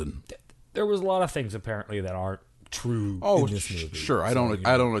was- up gremlin. There was a lot of things apparently that aren't true Oh, in this movie. sure. I So, don't. you know,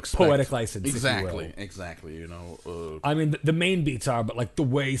 I don't expect poetic license. Exactly. If you will. Exactly. You know. I mean, the main beats are, but like the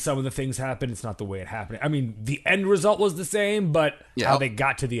way some of the things happen, it's not the way it happened. I mean, the end result was the same, but how they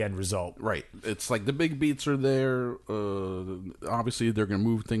got to the end result. Right. It's like the big beats are there. Obviously, they're going to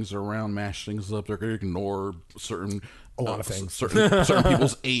move things around, mash things up. They're going to ignore certain A lot of things. certain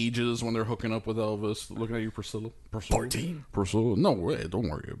people's ages when they're hooking up with Elvis. Looking at you, Priscilla. 14. Priscilla. No way. Don't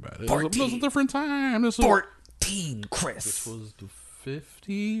worry about it. 14. It was a different time. This 14, Chris. This was the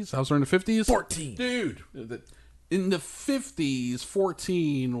 50s. I was in the 50s. 14. Dude. In the 50s,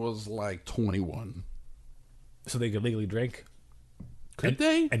 14 was like 21. So they could legally drink? Could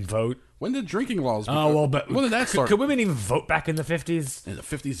they? And vote? When did drinking laws begin? Oh, well, but when did that start? Could women even vote back in the 50s? In the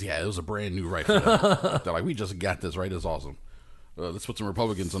 50s, yeah, it was a brand new right for them. They're like, we just got this right. It's awesome. Let's put some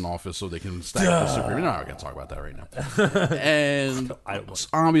Republicans in office so they can stack the Supreme. No, I can't talk about that right now. And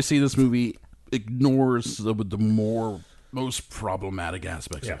obviously, this movie ignores the most problematic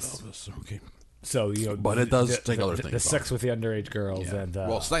aspects of Elvis. Okay. So, you know, but it does take other things. The sex with the underage girls and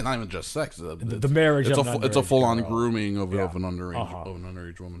well, it's not even just sex. The marriage. It's a full on girl. grooming of an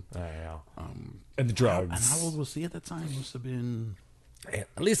underage woman. And the drugs. And how old was he at the time? Must have been at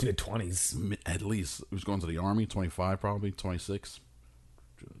least mid-20s. At least he was going to the army. 25, probably 26.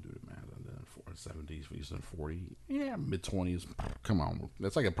 Do the math. 70s, we said 40. Yeah, mid-20s. Come on.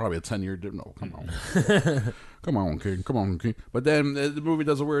 That's like probably a 10-year difference. No, come on. Come on, kid. Come on, kid. But then the movie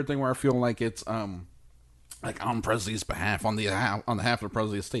does a weird thing where I feel like it's like on Presley's behalf, on the half of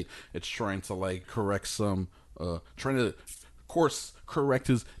Presley's estate, it's trying to like correct some trying to course correct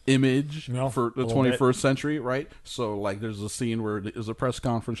his image for the 21st century, right? So like there's a scene where there's a press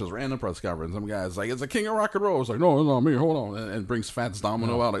conference, just random press conference. Some guy's like, it's the king of rock and roll. It's like, no, it's not me, hold on, and brings Fats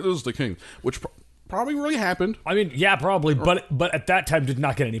Domino out like, this is the king, which probably really happened. I mean, yeah, probably, but at that time did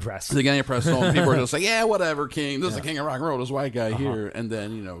not get any press. They get any press, so people are just like, yeah, whatever, king, this is the king of rock and roll, this white guy here. And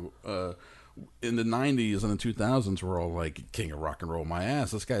then, you know, in the 90s and the 2000s, we're all like, king of rock and roll, my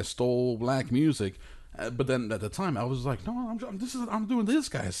ass, this guy stole black music. But then at the time, I was like, no, I'm doing this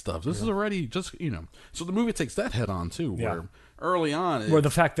guy's stuff. This is already just, you know. So the movie takes that head on, too, where early on... Where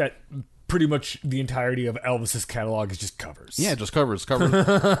the fact that pretty much the entirety of Elvis's catalog is just covers. Yeah, just covers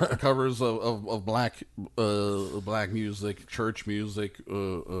covers of black music, church music,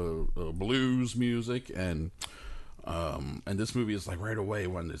 blues music, and this movie is like right away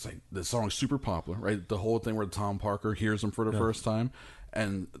when it's like the song's super popular, right? The whole thing where Tom Parker hears him for the first time,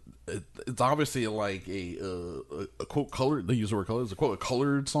 and it's obviously like a quote colored. They use the word colored. It's a quote a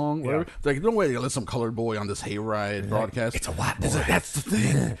colored song. Whatever. They're like, no way, let some colored boy on this hayride broadcast. It's a white boy. That's the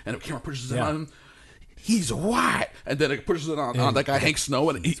thing. And the camera pushes it on him. He's white, and then it pushes it on that guy Hank Snow,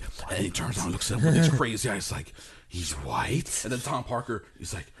 and he turns on, looks at him with his crazy eyes, like he's white. And then Tom Parker,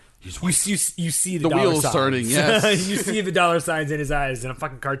 he's like. You see the wheels signs. turning, yes. You see the dollar signs in his eyes in a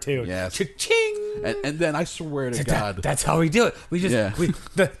fucking cartoon. Yes. Cha-ching! And then I swear to God. That's how we do it. We just,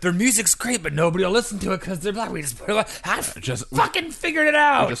 their music's great, but nobody will listen to it because they're black. We just fucking figured it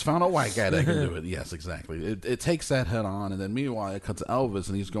out. I just found a white guy that can do it. Yes, exactly. It takes that head on, and then meanwhile it cuts to Elvis,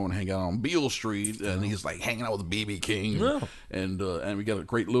 and he's going to hang out on Beale Street, and he's like hanging out with B.B. King. And we got a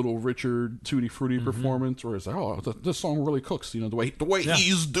great Little Richard Tutti Frutti performance where it's like, oh, this song really cooks, you know, the way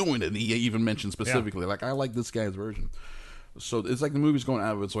he's doing it. And he even mentioned specifically, like, I like this guy's version. So it's like the movie's going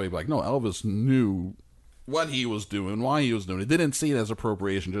out of its way, like, no, Elvis knew what he was doing, why he was doing it. Didn't see it as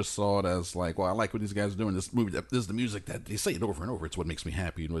appropriation, just saw it as like, well, I like what these guys are doing. This movie, this is the music that they say it over and over. It's what makes me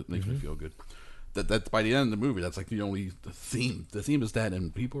happy and what makes me feel good. That's by the end of the movie. That's like the only theme. The theme is that,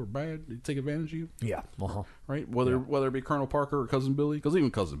 and people are bad. They take advantage of you. Yeah. Right. Whether it be Colonel Parker or Cousin Billy, because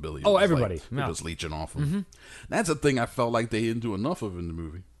even Cousin Billy. Everybody. They're just leeching off him. That's a thing I felt like they didn't do enough of in the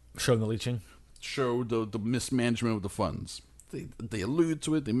movie. Showing the leeching. Show the mismanagement of the funds. They allude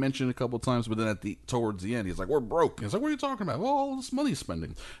to it. They mention it a couple of times, but then towards the end, he's like, "We're broke." He's like, "What are you talking about? Well, all this money spending."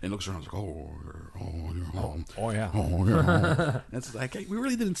 And he looks around, he's like, yeah. It's like, hey, we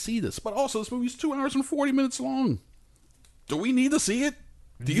really didn't see this. But also, this movie's 2 hours and 40 minutes long. Do we need to see it?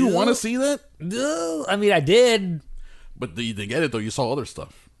 Do you want to see that? No, I mean I did. But you didn't get it though. You saw other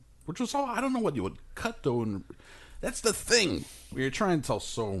stuff, which was all I don't know what you would cut though. And that's the thing. You're trying to tell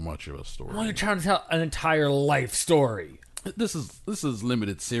so much of a story. Well, you're trying to tell an entire life story. This is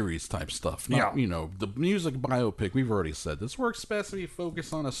limited series type stuff. Not, the music biopic, we've already said this works best if you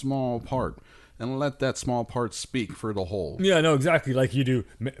focus on a small part and let that small part speak for the whole. Yeah, no, exactly. Like you do,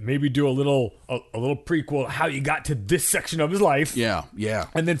 maybe do a little prequel, how you got to this section of his life. Yeah.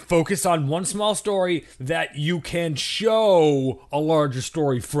 And then focus on one small story that you can show a larger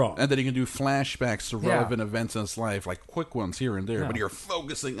story from. And then you can do flashbacks to relevant events in his life, like quick ones here and there. Yeah. But you're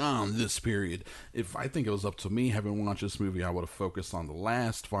focusing on this period. If I think it was up to me, having watched this movie, I would have focused on the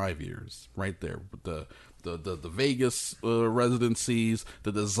last 5 years, right there, with the Vegas residencies,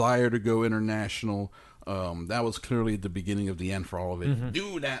 the desire to go international. That was clearly the beginning of the end for all of it.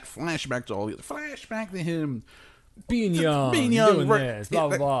 Do that flashback to flashback to him being young, doing this, blah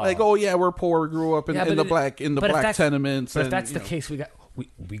blah blah. Like, oh yeah, we're poor. We grew up in the black tenements. But if that's the case,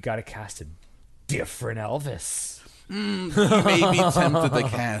 we got to cast a different Elvis. You may be tempted to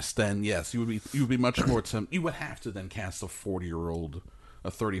cast. Then yes, you would be much more tempted. You would have to then cast a 40-year-old. A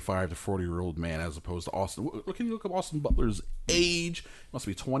 35 to 40-year-old man, as opposed to Austin. Can you look up Austin Butler's age? Must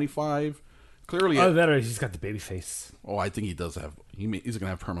be 25. Clearly, he's got the baby face. Oh, I think he does have. He's gonna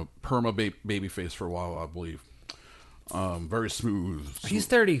have perma baby face for a while, I believe. Very smooth. He's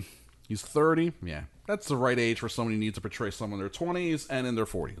 30. He's 30. Yeah, that's the right age for someone who needs to portray someone in their 20s and in their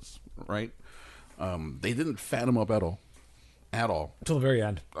 40s, right? They didn't fat him up at all. Till the very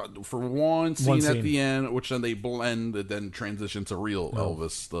end. For one scene at the end, which then they blend and then transition to real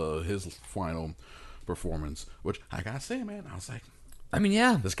Elvis, his final performance. Which I gotta say, man, I was like, I mean,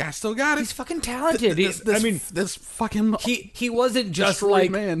 yeah, this guy still got it. He's fucking talented. This fucking he wasn't just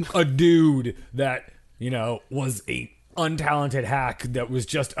like a dude that was a untalented hack that was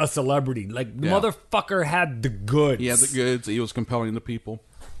just a celebrity. Like the motherfucker had the goods. He had the goods. He was compelling to people,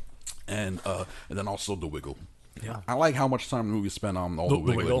 and then also the wiggle. Yeah, I like how much time the movie spent on all the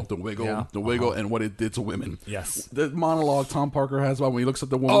wiggle, and what it did to women. Yes, the monologue Tom Parker has about when he looks at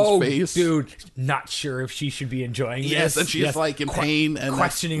the woman's face. Dude, not sure if she should be enjoying this. Yes, and she's like in pain and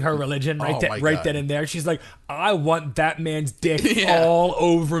questioning her religion right then and there. She's like, I want that man's dick all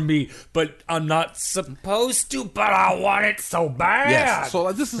over me, but I'm not supposed to. But I want it so bad. Yes,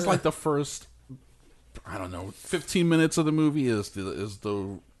 so this is like the first, 15 minutes of the movie is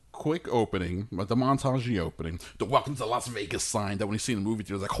the quick opening, but the montage opening, the "Welcome to Las Vegas" sign that when you see in the movie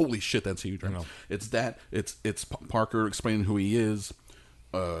theater, like, holy shit, that's huge. Right? It's that. It's Parker explaining who he is,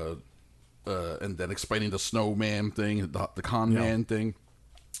 and then explaining the snowman thing, the con man thing,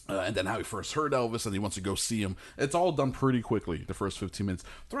 and then how he first heard Elvis and he wants to go see him. It's all done pretty quickly. The first 15 minutes,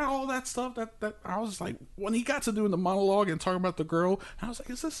 throughout all that stuff, that I was like, when he got to doing the monologue and talking about the girl, I was like,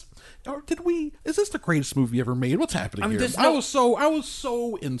 is this the greatest movie ever made? What's happening here? I was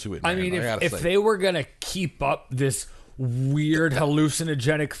so into it. Man, I mean, if they were gonna keep up this weird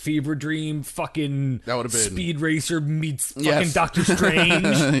hallucinogenic fever dream fucking that would have been Speed Racer meets fucking Doctor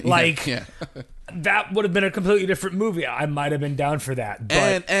Strange, that would have been a completely different movie. I might have been down for that.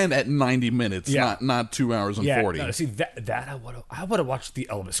 But, and at 90 minutes, not 2 hours and 40. No, see that I would have watched the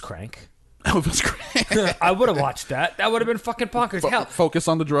Elvis Crank. Elvis Crank. I would have watched that. That would have been fucking bonkers. Hell, focus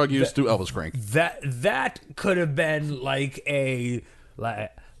on the drug use. Do Elvis Crank. That could have been like a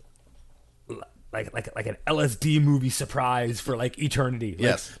like an LSD movie surprise for like eternity.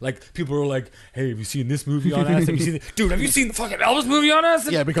 Yes. Like people were like, "Hey, have you seen this movie on us? Have you seen Dude, have you seen the fucking Elvis movie on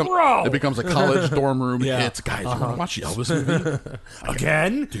us?" Yeah, it becomes a college dorm room hit. Guys, you want to watch the Elvis movie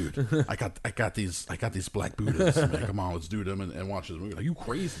again? Dude, I got these black Buddhas. Man, come on, let's do them and watch this movie. Like, you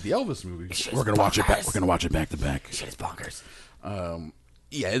crazy? The Elvis movie. We're gonna watch it back. We're gonna watch it back to back. Shit is bonkers.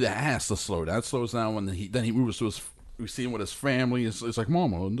 It has to slow down. It slows down when he moves to his. We see him with his family. It's like,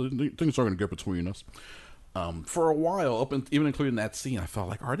 Mama, things are going to get between us. For a while, even including that scene, I felt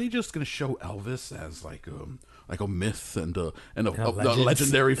like, are they just going to show Elvis as like like a myth and a legend.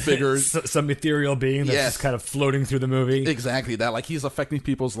 legendary figure. Some ethereal being that's just kind of floating through the movie. Exactly that. Like he's affecting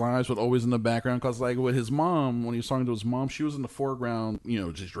people's lives, but always in the background. Because like with his mom, when he was talking to his mom, she was in the foreground,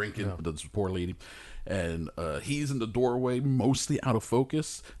 just drinking with this poor lady. And he's in the doorway, mostly out of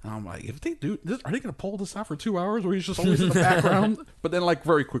focus. And I'm like, if they do this, are they going to pull this out for 2 hours where he's just always in the background? But then, like,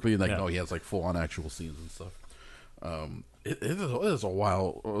 very quickly, like, no, he has like full on actual scenes and stuff. It is a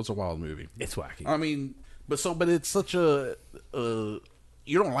wild movie. It's wacky. I mean, but it's such a you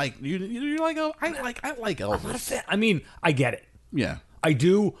don't like you're like I like Elvis. I mean, I get it. Yeah. I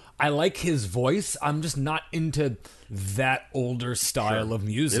do. I like his voice. I'm just not into that older style of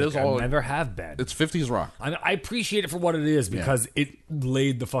music. It is I never have been. It's 50s rock. I appreciate it for what it is because it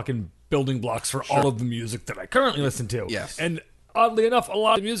laid the fucking building blocks for all of the music that I currently listen to. Yes. And oddly enough, a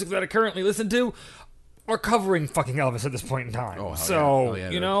lot of the music that I currently listen to are covering fucking Elvis at this point in time. Oh, so, yeah.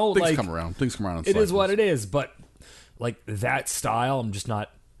 Things come around. Things come around. It is what it is. But, like, that style, I'm just not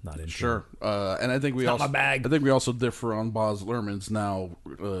into. Sure. And I think we also, my bag. I think we also differ on Baz Luhrmann's now,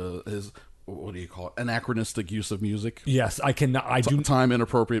 his, what do you call it? Anachronistic use of music. Yes, I cannot. Time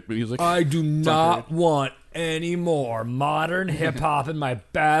inappropriate music. I do not want any more modern hip hop in my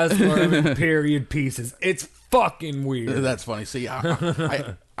Baz Luhrmann period pieces. It's fucking weird. That's funny. See,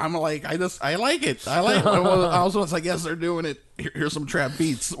 I'm like, I like it. I also, it's like, yes, they're doing it. Here's some trap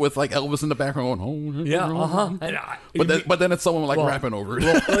beats with like Elvis in the background going, But then it's someone like rapping over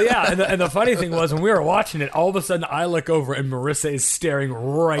it. Well, yeah. And the funny thing was when we were watching it, all of a sudden I look over and Marissa is staring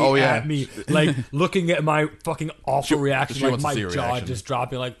right at me, like looking at my fucking awful reaction, like my jaw just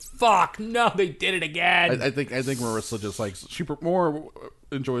dropping, like, fuck, no, they did it again. I think Marissa just like she more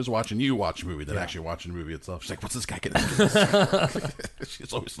enjoys watching you watch a movie than actually watching the movie itself. She's like, what's this guy getting into?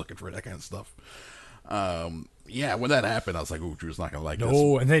 She's always looking for that kind of stuff. When that happened, I was like, "Ooh, Drew's not gonna like this."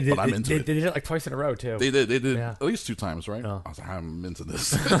 No, and they did it like twice in a row too. They did at least 2 times, right? I was like, "I'm into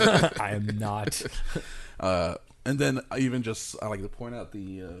this." I am not. And then I like to point out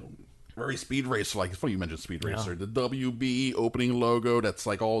the very Speed Racer. Like, it's funny you mentioned Speed Racer. The WB opening logo. That's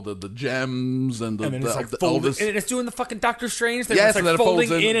like all the gems and the Elvis. And it's doing the fucking Doctor Strange thing. It's like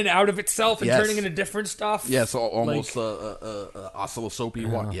folding in and out of itself and turning into different stuff. Yes, almost oscilloscopy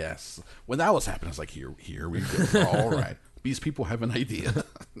walk. Yes. When that was happening, I was like, here we go. All right. These people have an idea.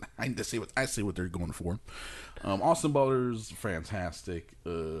 I see what they're going for. Austin Butler's fantastic.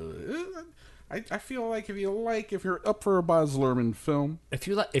 I feel like if you're up for a Baz Luhrmann film, if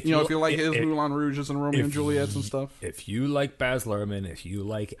you like his Moulin Rouges and Romeo and Juliets and stuff, if you like Baz Luhrmann, if you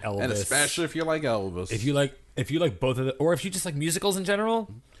like Elvis, and especially if you like Elvis, if you like both of them, or if you just like musicals in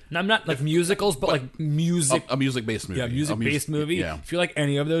general. And I'm not like musicals, but like music, a music-based movie, music-based movie. Yeah. If you like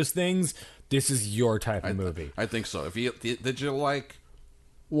any of those things, this is your type of movie. I think so. Did you like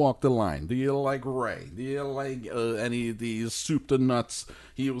Walk the Line? Do you like Ray? Do you like any of these soup to nuts?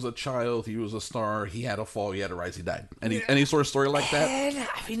 He was a child. He was a star. He had a fall. He had a rise. He died. Any sort of story like that?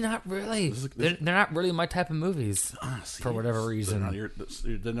 I mean, not really. They're not really my type of movies for whatever reason.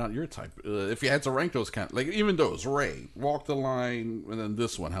 They're not your type. If you had to rank those even those, Ray, Walk the Line, and then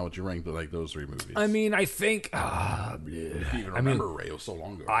this one, how would you rank those 3 movies? I mean, I think. I even remember Ray. It was so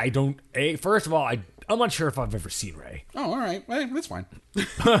long ago. I don't. First of all, I'm not sure if I've ever seen Ray. Oh, all right. Well, that's fine.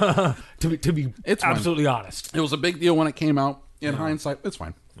 to be absolutely honest. It was a big deal when it came out. In hindsight, it's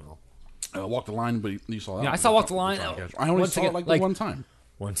fine. Walk the Line, but you saw that. Yeah, I saw Walk the Line. I only saw it like one time.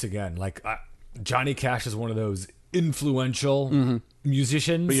 Once again, Johnny Cash is one of those influential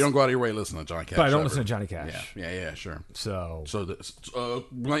musicians. But you don't go out of your way to listen to Johnny Cash. But I don't listen to Johnny Cash. Yeah, sure. So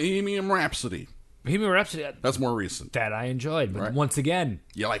Bohemian Rhapsody. Bohemian Rhapsody. That's more recent. That I enjoyed. But once again,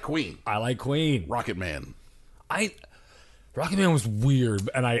 you like Queen. I like Queen. Rocket Man. Rocket Man was weird,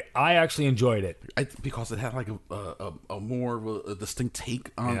 and I actually enjoyed it because it had like a more of a distinct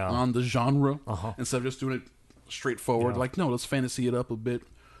take on the genre instead of just doing it straightforward. Like, no, let's fantasy it up a bit.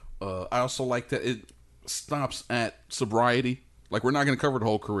 I also like that it stops at sobriety. Like, we're not going to cover the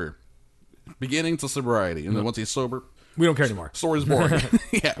whole career, beginning to sobriety, and then once he's sober, we don't care anymore. Story's boring.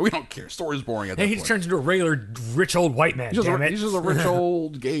 Yeah, we don't care. Story's boring at that point. He just turns into a regular rich old white man. He's just a rich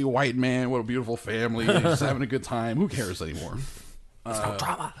old gay white man with a beautiful family. He's just having a good time. Who cares anymore? It's no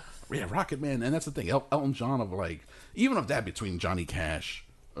drama. Yeah, Rocket Man, and that's the thing. Elton John even of that between Johnny Cash,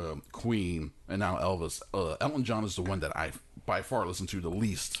 Queen, and now Elvis. Elton John is the one that I by far listen to the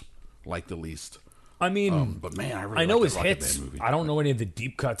least. I mean, but man, I know his hits. I don't know any of the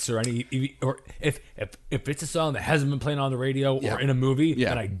deep cuts or if it's a song that hasn't been playing on the radio or in a movie,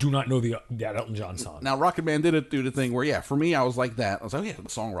 then I do not know that Elton John song. Now, Rocket Man did do the thing where, for me, I was like that. I was like, the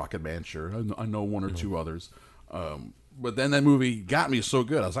song Rocket Man, sure. I know one or two others. But then that movie got me so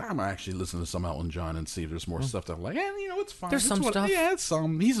good. I was like, I'm gonna actually listen to some Elton John and see if there's more stuff that I'm like, it's fine. There's It's some stuff. Yeah, it's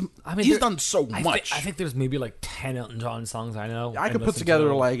some. He's there- done so much. I think there's maybe like 10 Elton John songs I know. I and could put listen together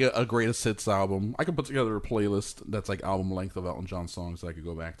to. like a greatest hits album. I could put together a playlist that's like album length of Elton John songs that I could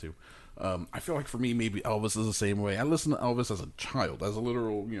go back to. I feel like for me, maybe Elvis is the same way. I listened to Elvis as a child, as a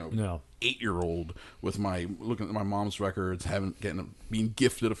literal, No. 8-year-old, with looking at my mom's records, being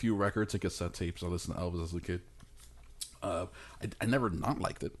gifted a few records and cassette tapes. I listened to Elvis as a kid. I never not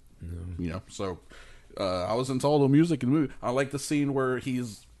liked it, So I was into all the music and movie. I like the scene where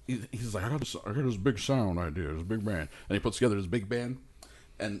he's like, I got this big sound idea, this big band, and he puts together this big band,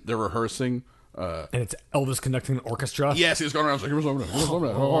 and they're rehearsing. And it's Elvis conducting an orchestra. Yes, he's going around. He's like, here's something.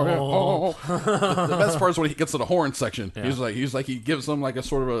 The best part is when he gets to the horn section. Yeah. He's like, he gives them like a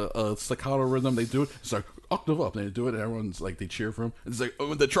sort of a staccato rhythm. They do it. It's like octave up. And they do it. And everyone's like, they cheer for him. And it's like,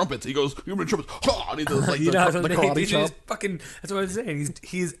 with the trumpets, he goes, "You mean trumpets?" And he does like the karate chop. That's what I'm saying.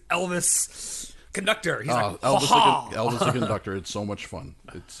 He's Elvis conductor. He's like, Elvis the conductor. It's so much fun.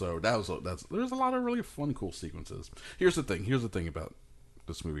 There's a lot of really fun, cool sequences. Here's the thing about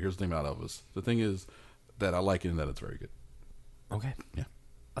this movie. Here's the thing about Elvis. The thing is that I like it and that it's very good. Okay. Yeah.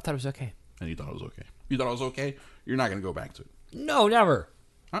 I thought it was okay. And you thought it was okay. You thought it was okay? You're not going to go back to it. No, never.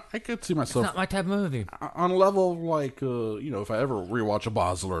 I could see myself. It's not my type of movie. On a level of like, if I ever rewatch a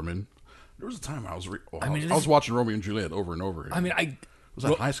Baz Luhrmann, there was a time I was watching Romeo and Juliet over and over again. I mean, was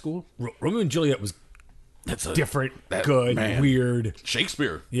that high school? Romeo and Juliet was different, good, man. weird.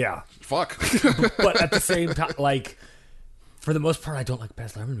 Shakespeare. Yeah. Fuck. But at the same time, like, for the most part, I don't like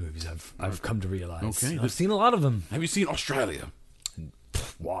Baz Luhrmann movies. I've come to realize. Okay. I've seen a lot of them. Have you seen Australia?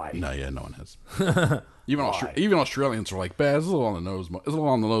 Why? No, no one has. Even Australians are like, Baz, it's a little on the nose. It's a little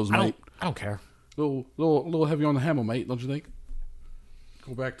on the nose, mate. I don't care. Little heavy on the hammer, mate. Don't you think?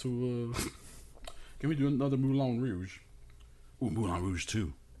 Go back to. Can we do another Moulin Rouge? Ooh, Moulin Rouge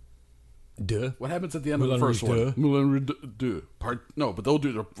 2. Duh. What happens at the end Moulin of the first Rouge one? Moulin Rouge 2. No, but they'll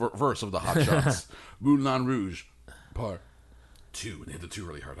do the verse of the Hot Shots. Moulin Rouge Part 2. They hit the 2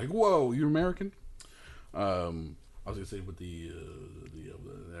 really hard. Like, whoa, you American? I was gonna say with the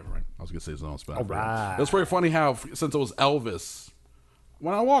never mind. I was gonna say something else. All right. It's very funny how since it was Elvis,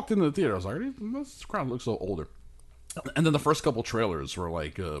 when I walked into the theater, I was like, this crowd looks so older. And then the first couple trailers were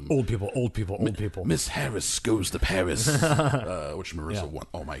like old people. Miss Harris Goes to Paris, which Marissa won.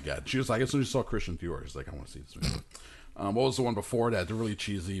 Oh my god, she was like, as soon as she saw Christian Dior, she's like, I want to see this movie. What was the one before that? The really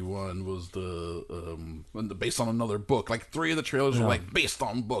cheesy one was the based on another book. Like 3 of the trailers were like based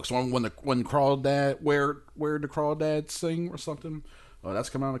on books. One when Crawdad where the Crawdads sing or something.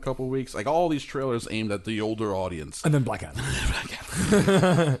 That's coming out in a couple of weeks. Like all these trailers aimed at the older audience. And then Black Adam.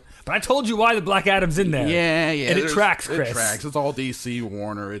 But I told you why the Black Adam's in there. Yeah. And it tracks, Chris. It tracks. It's all DC,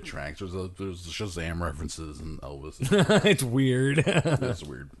 Warner. It tracks. There's Shazam references and Elvis. It's weird. It's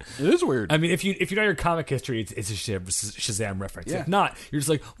weird. It is weird. I mean, if you know your comic history, it's a Shazam reference. Yeah. If not, you're just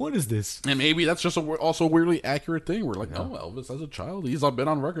like, what is this? And maybe that's just also a weirdly accurate thing. We're like, Elvis as a child, he's been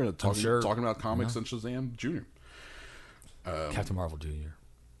on record talking about comics and Shazam Jr. Captain Marvel Jr.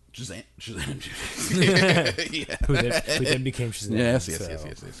 Shazam. Yeah. Who then became Shazam.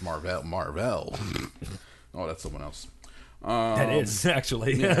 Yes. Marvel. Oh, that's someone else. That is,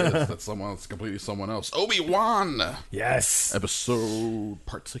 actually. Yeah, that's someone else, completely someone else. Obi-Wan. Yes. Episode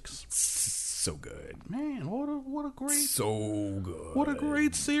part 6. So good. Man, what a great... So good. What a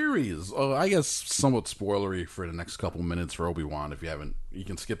great series. I guess somewhat spoilery for the next couple minutes for Obi-Wan. If you haven't, you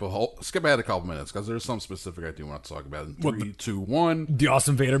can skip ahead a couple minutes because there's some specific I do want to talk about. In 3, 2, 1. The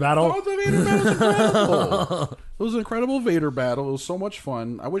awesome Vader battle. Oh, the Vader battle was incredible. It was an incredible Vader battle. It was so much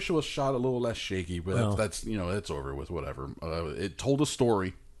fun. I wish it was shot a little less shaky, but that's it's over with. Whatever. It told a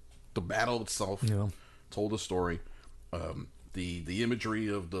story. The battle itself told a story. The imagery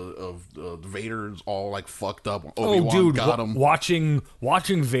of the Vader's all like fucked up. Obi-Wan got him. Watching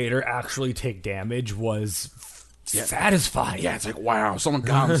Vader actually take damage was satisfying. Yeah, it's like wow, someone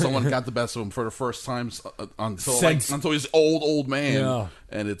got him. Someone got the best of him for the first time until he's old man. Yeah.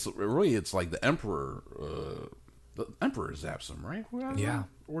 And it's like the Emperor. The Emperor zaps him, right? Yeah.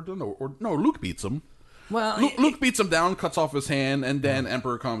 Or Luke beats him. Well, Luke beats him down, cuts off his hand, and then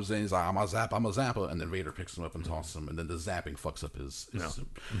Emperor comes in. He's like, I'm a zapper, and then Vader picks him up and tosses him, and then the zapping fucks up his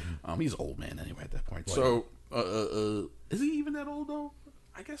he's an old man anyway at that point. So, is he even that old though?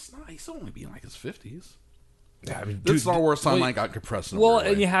 I guess not. He's only being like his 50s. Yeah, I mean, the Star Wars timeline got compressed.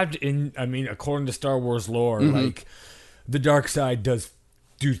 And you have to, according to Star Wars lore, like the dark side does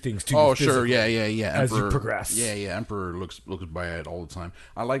do things to you. Oh, sure, yeah. As Emperor, you progress, Emperor looks bad all the time.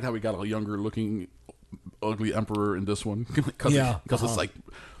 I like how we got a younger looking ugly Emperor in this one because it's like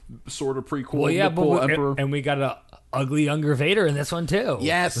sort of prequel. Well, yeah, Emperor. and we got ugly younger Vader in this one too.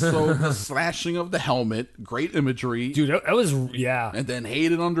 Yes, so the slashing of the helmet, great imagery. Dude, that was And then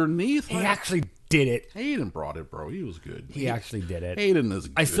Hayden underneath. He actually did it. Hayden brought it, bro. He was good. He actually did it. Hayden is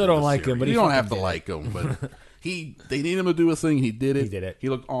good. I still don't in this like him, but you he don't fucking have to did like him. But they need him to do a thing. He did it. He did it. He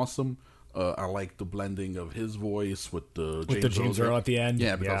looked awesome. I like the blending of his voice with the James Earl at the end.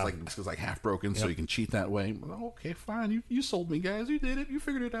 Yeah, because Yeah. like it's like half broken, so you can cheat that way. Okay, fine. You sold me, guys. You did it. You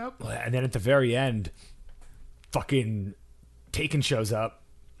figured it out. And then at the very end, fucking Taken shows up.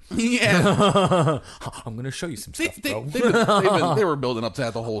 Yeah, I'm gonna show you some stuff, they bro. they were building up to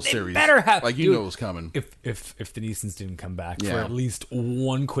that the whole series. better have- like you Dude, know it was coming. If the Neesons didn't come back for Yeah. at least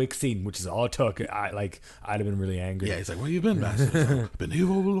one quick scene, which is all it took, I'd have been really angry. Yeah, he's like, "Where you been, Master?" Been here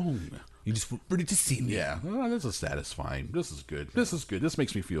all along. You just ready to see me. Yeah, this is satisfying. This is good. This is good. This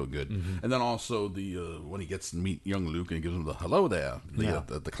makes me feel good. And then also the when he gets to meet young Luke and he gives him the hello there,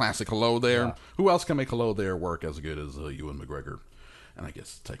 the classic hello there. Yeah. Who else can make hello there work as good as Ewan McGregor? And I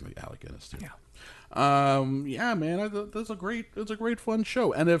guess technically Alec Guinness too. Yeah, man, that's a great fun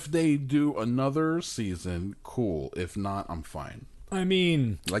show. And if they do another season, cool. If not, I'm fine. I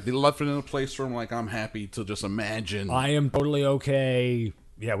mean, Like they left it in a place where I'm like, I'm happy to just imagine. I am totally okay.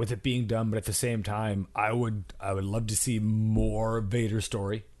 Yeah, with it being done, but at the same time, I would love to see more Vader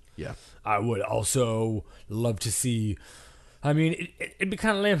story. Yeah. I would also love to see. I mean, it'd be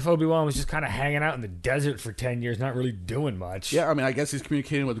kind of lame if Obi-Wan was just kind of hanging out in the desert for 10 years, not really doing much. Yeah, I mean, I guess he's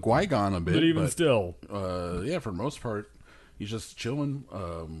communicating with Qui-Gon a bit. But even still. Yeah, for the most part, he's just chilling.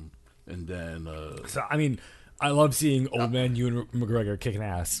 And then... So, I mean, I love seeing old man Ewan McGregor kicking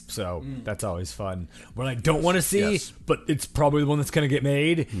ass, so that's always fun. What I don't want to see, Yes. but it's probably the one that's going to get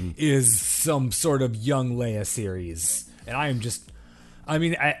made, is some sort of young Leia series. And I am just... I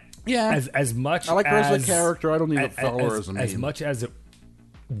mean, as much I like her as as a character. I don't need to follow her as a as main. much as it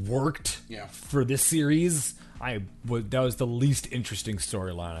worked Yeah. for this series, that was the least interesting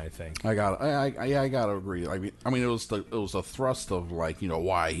storyline, I think. I gotta agree. I mean, it was the thrust of like, you know,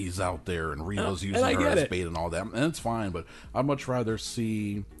 why he's out there and Reva's using I her get as it. bait and all that, and it's fine. But I'd much rather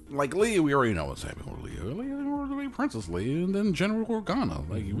see like Leia. We already know what's happening with Leia. Leia will be Princess Leia, and then General Organa.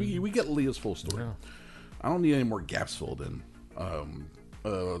 Like we get Leia's full story. Yeah. I don't need any more gaps filled in.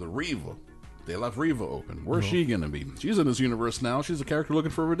 The Reva. They left Reva open. Where's she gonna be? She's in this universe now. She's a character looking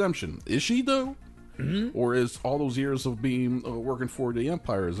for redemption. Is she though? Or is all those years of being working for the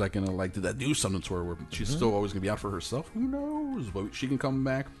Empire, is that gonna did that do something to her where she's still always gonna be out for herself? Who knows? But she can come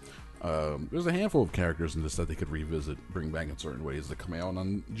back. There's a handful of characters in this that they could revisit, bring back in certain ways. The Kumail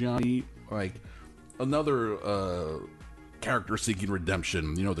Nanjiani, like another character seeking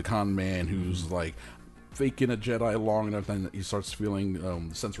redemption. You know, the con man who's like faking a Jedi long enough, then he starts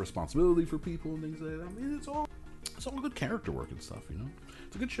feeling sense of responsibility for people and things like that. I mean, it's all good character work and stuff. You know,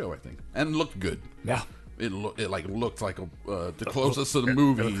 it's a good show, I think, and it looked good. Yeah. It looked like the closest to the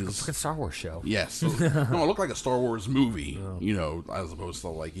movies. It's like a Star Wars show. Yes. No, it looked like a Star Wars movie, you know, as opposed to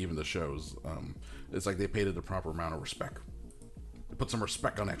like even the shows. It's like they paid it the proper amount of respect. They put some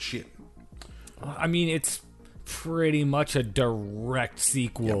respect on that shit. I mean, it's pretty much a direct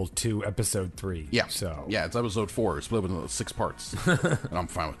sequel to Episode 3. Yeah. So yeah, it's episode 4. It's split into 6 parts, and I'm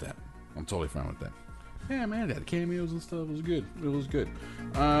fine with that. I'm totally fine with that. Yeah, man, it had cameos and stuff. It was good. It was good.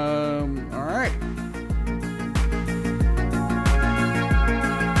 All right.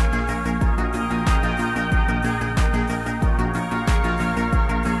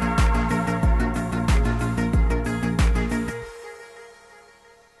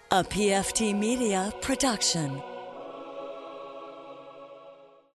 A PFT Media production.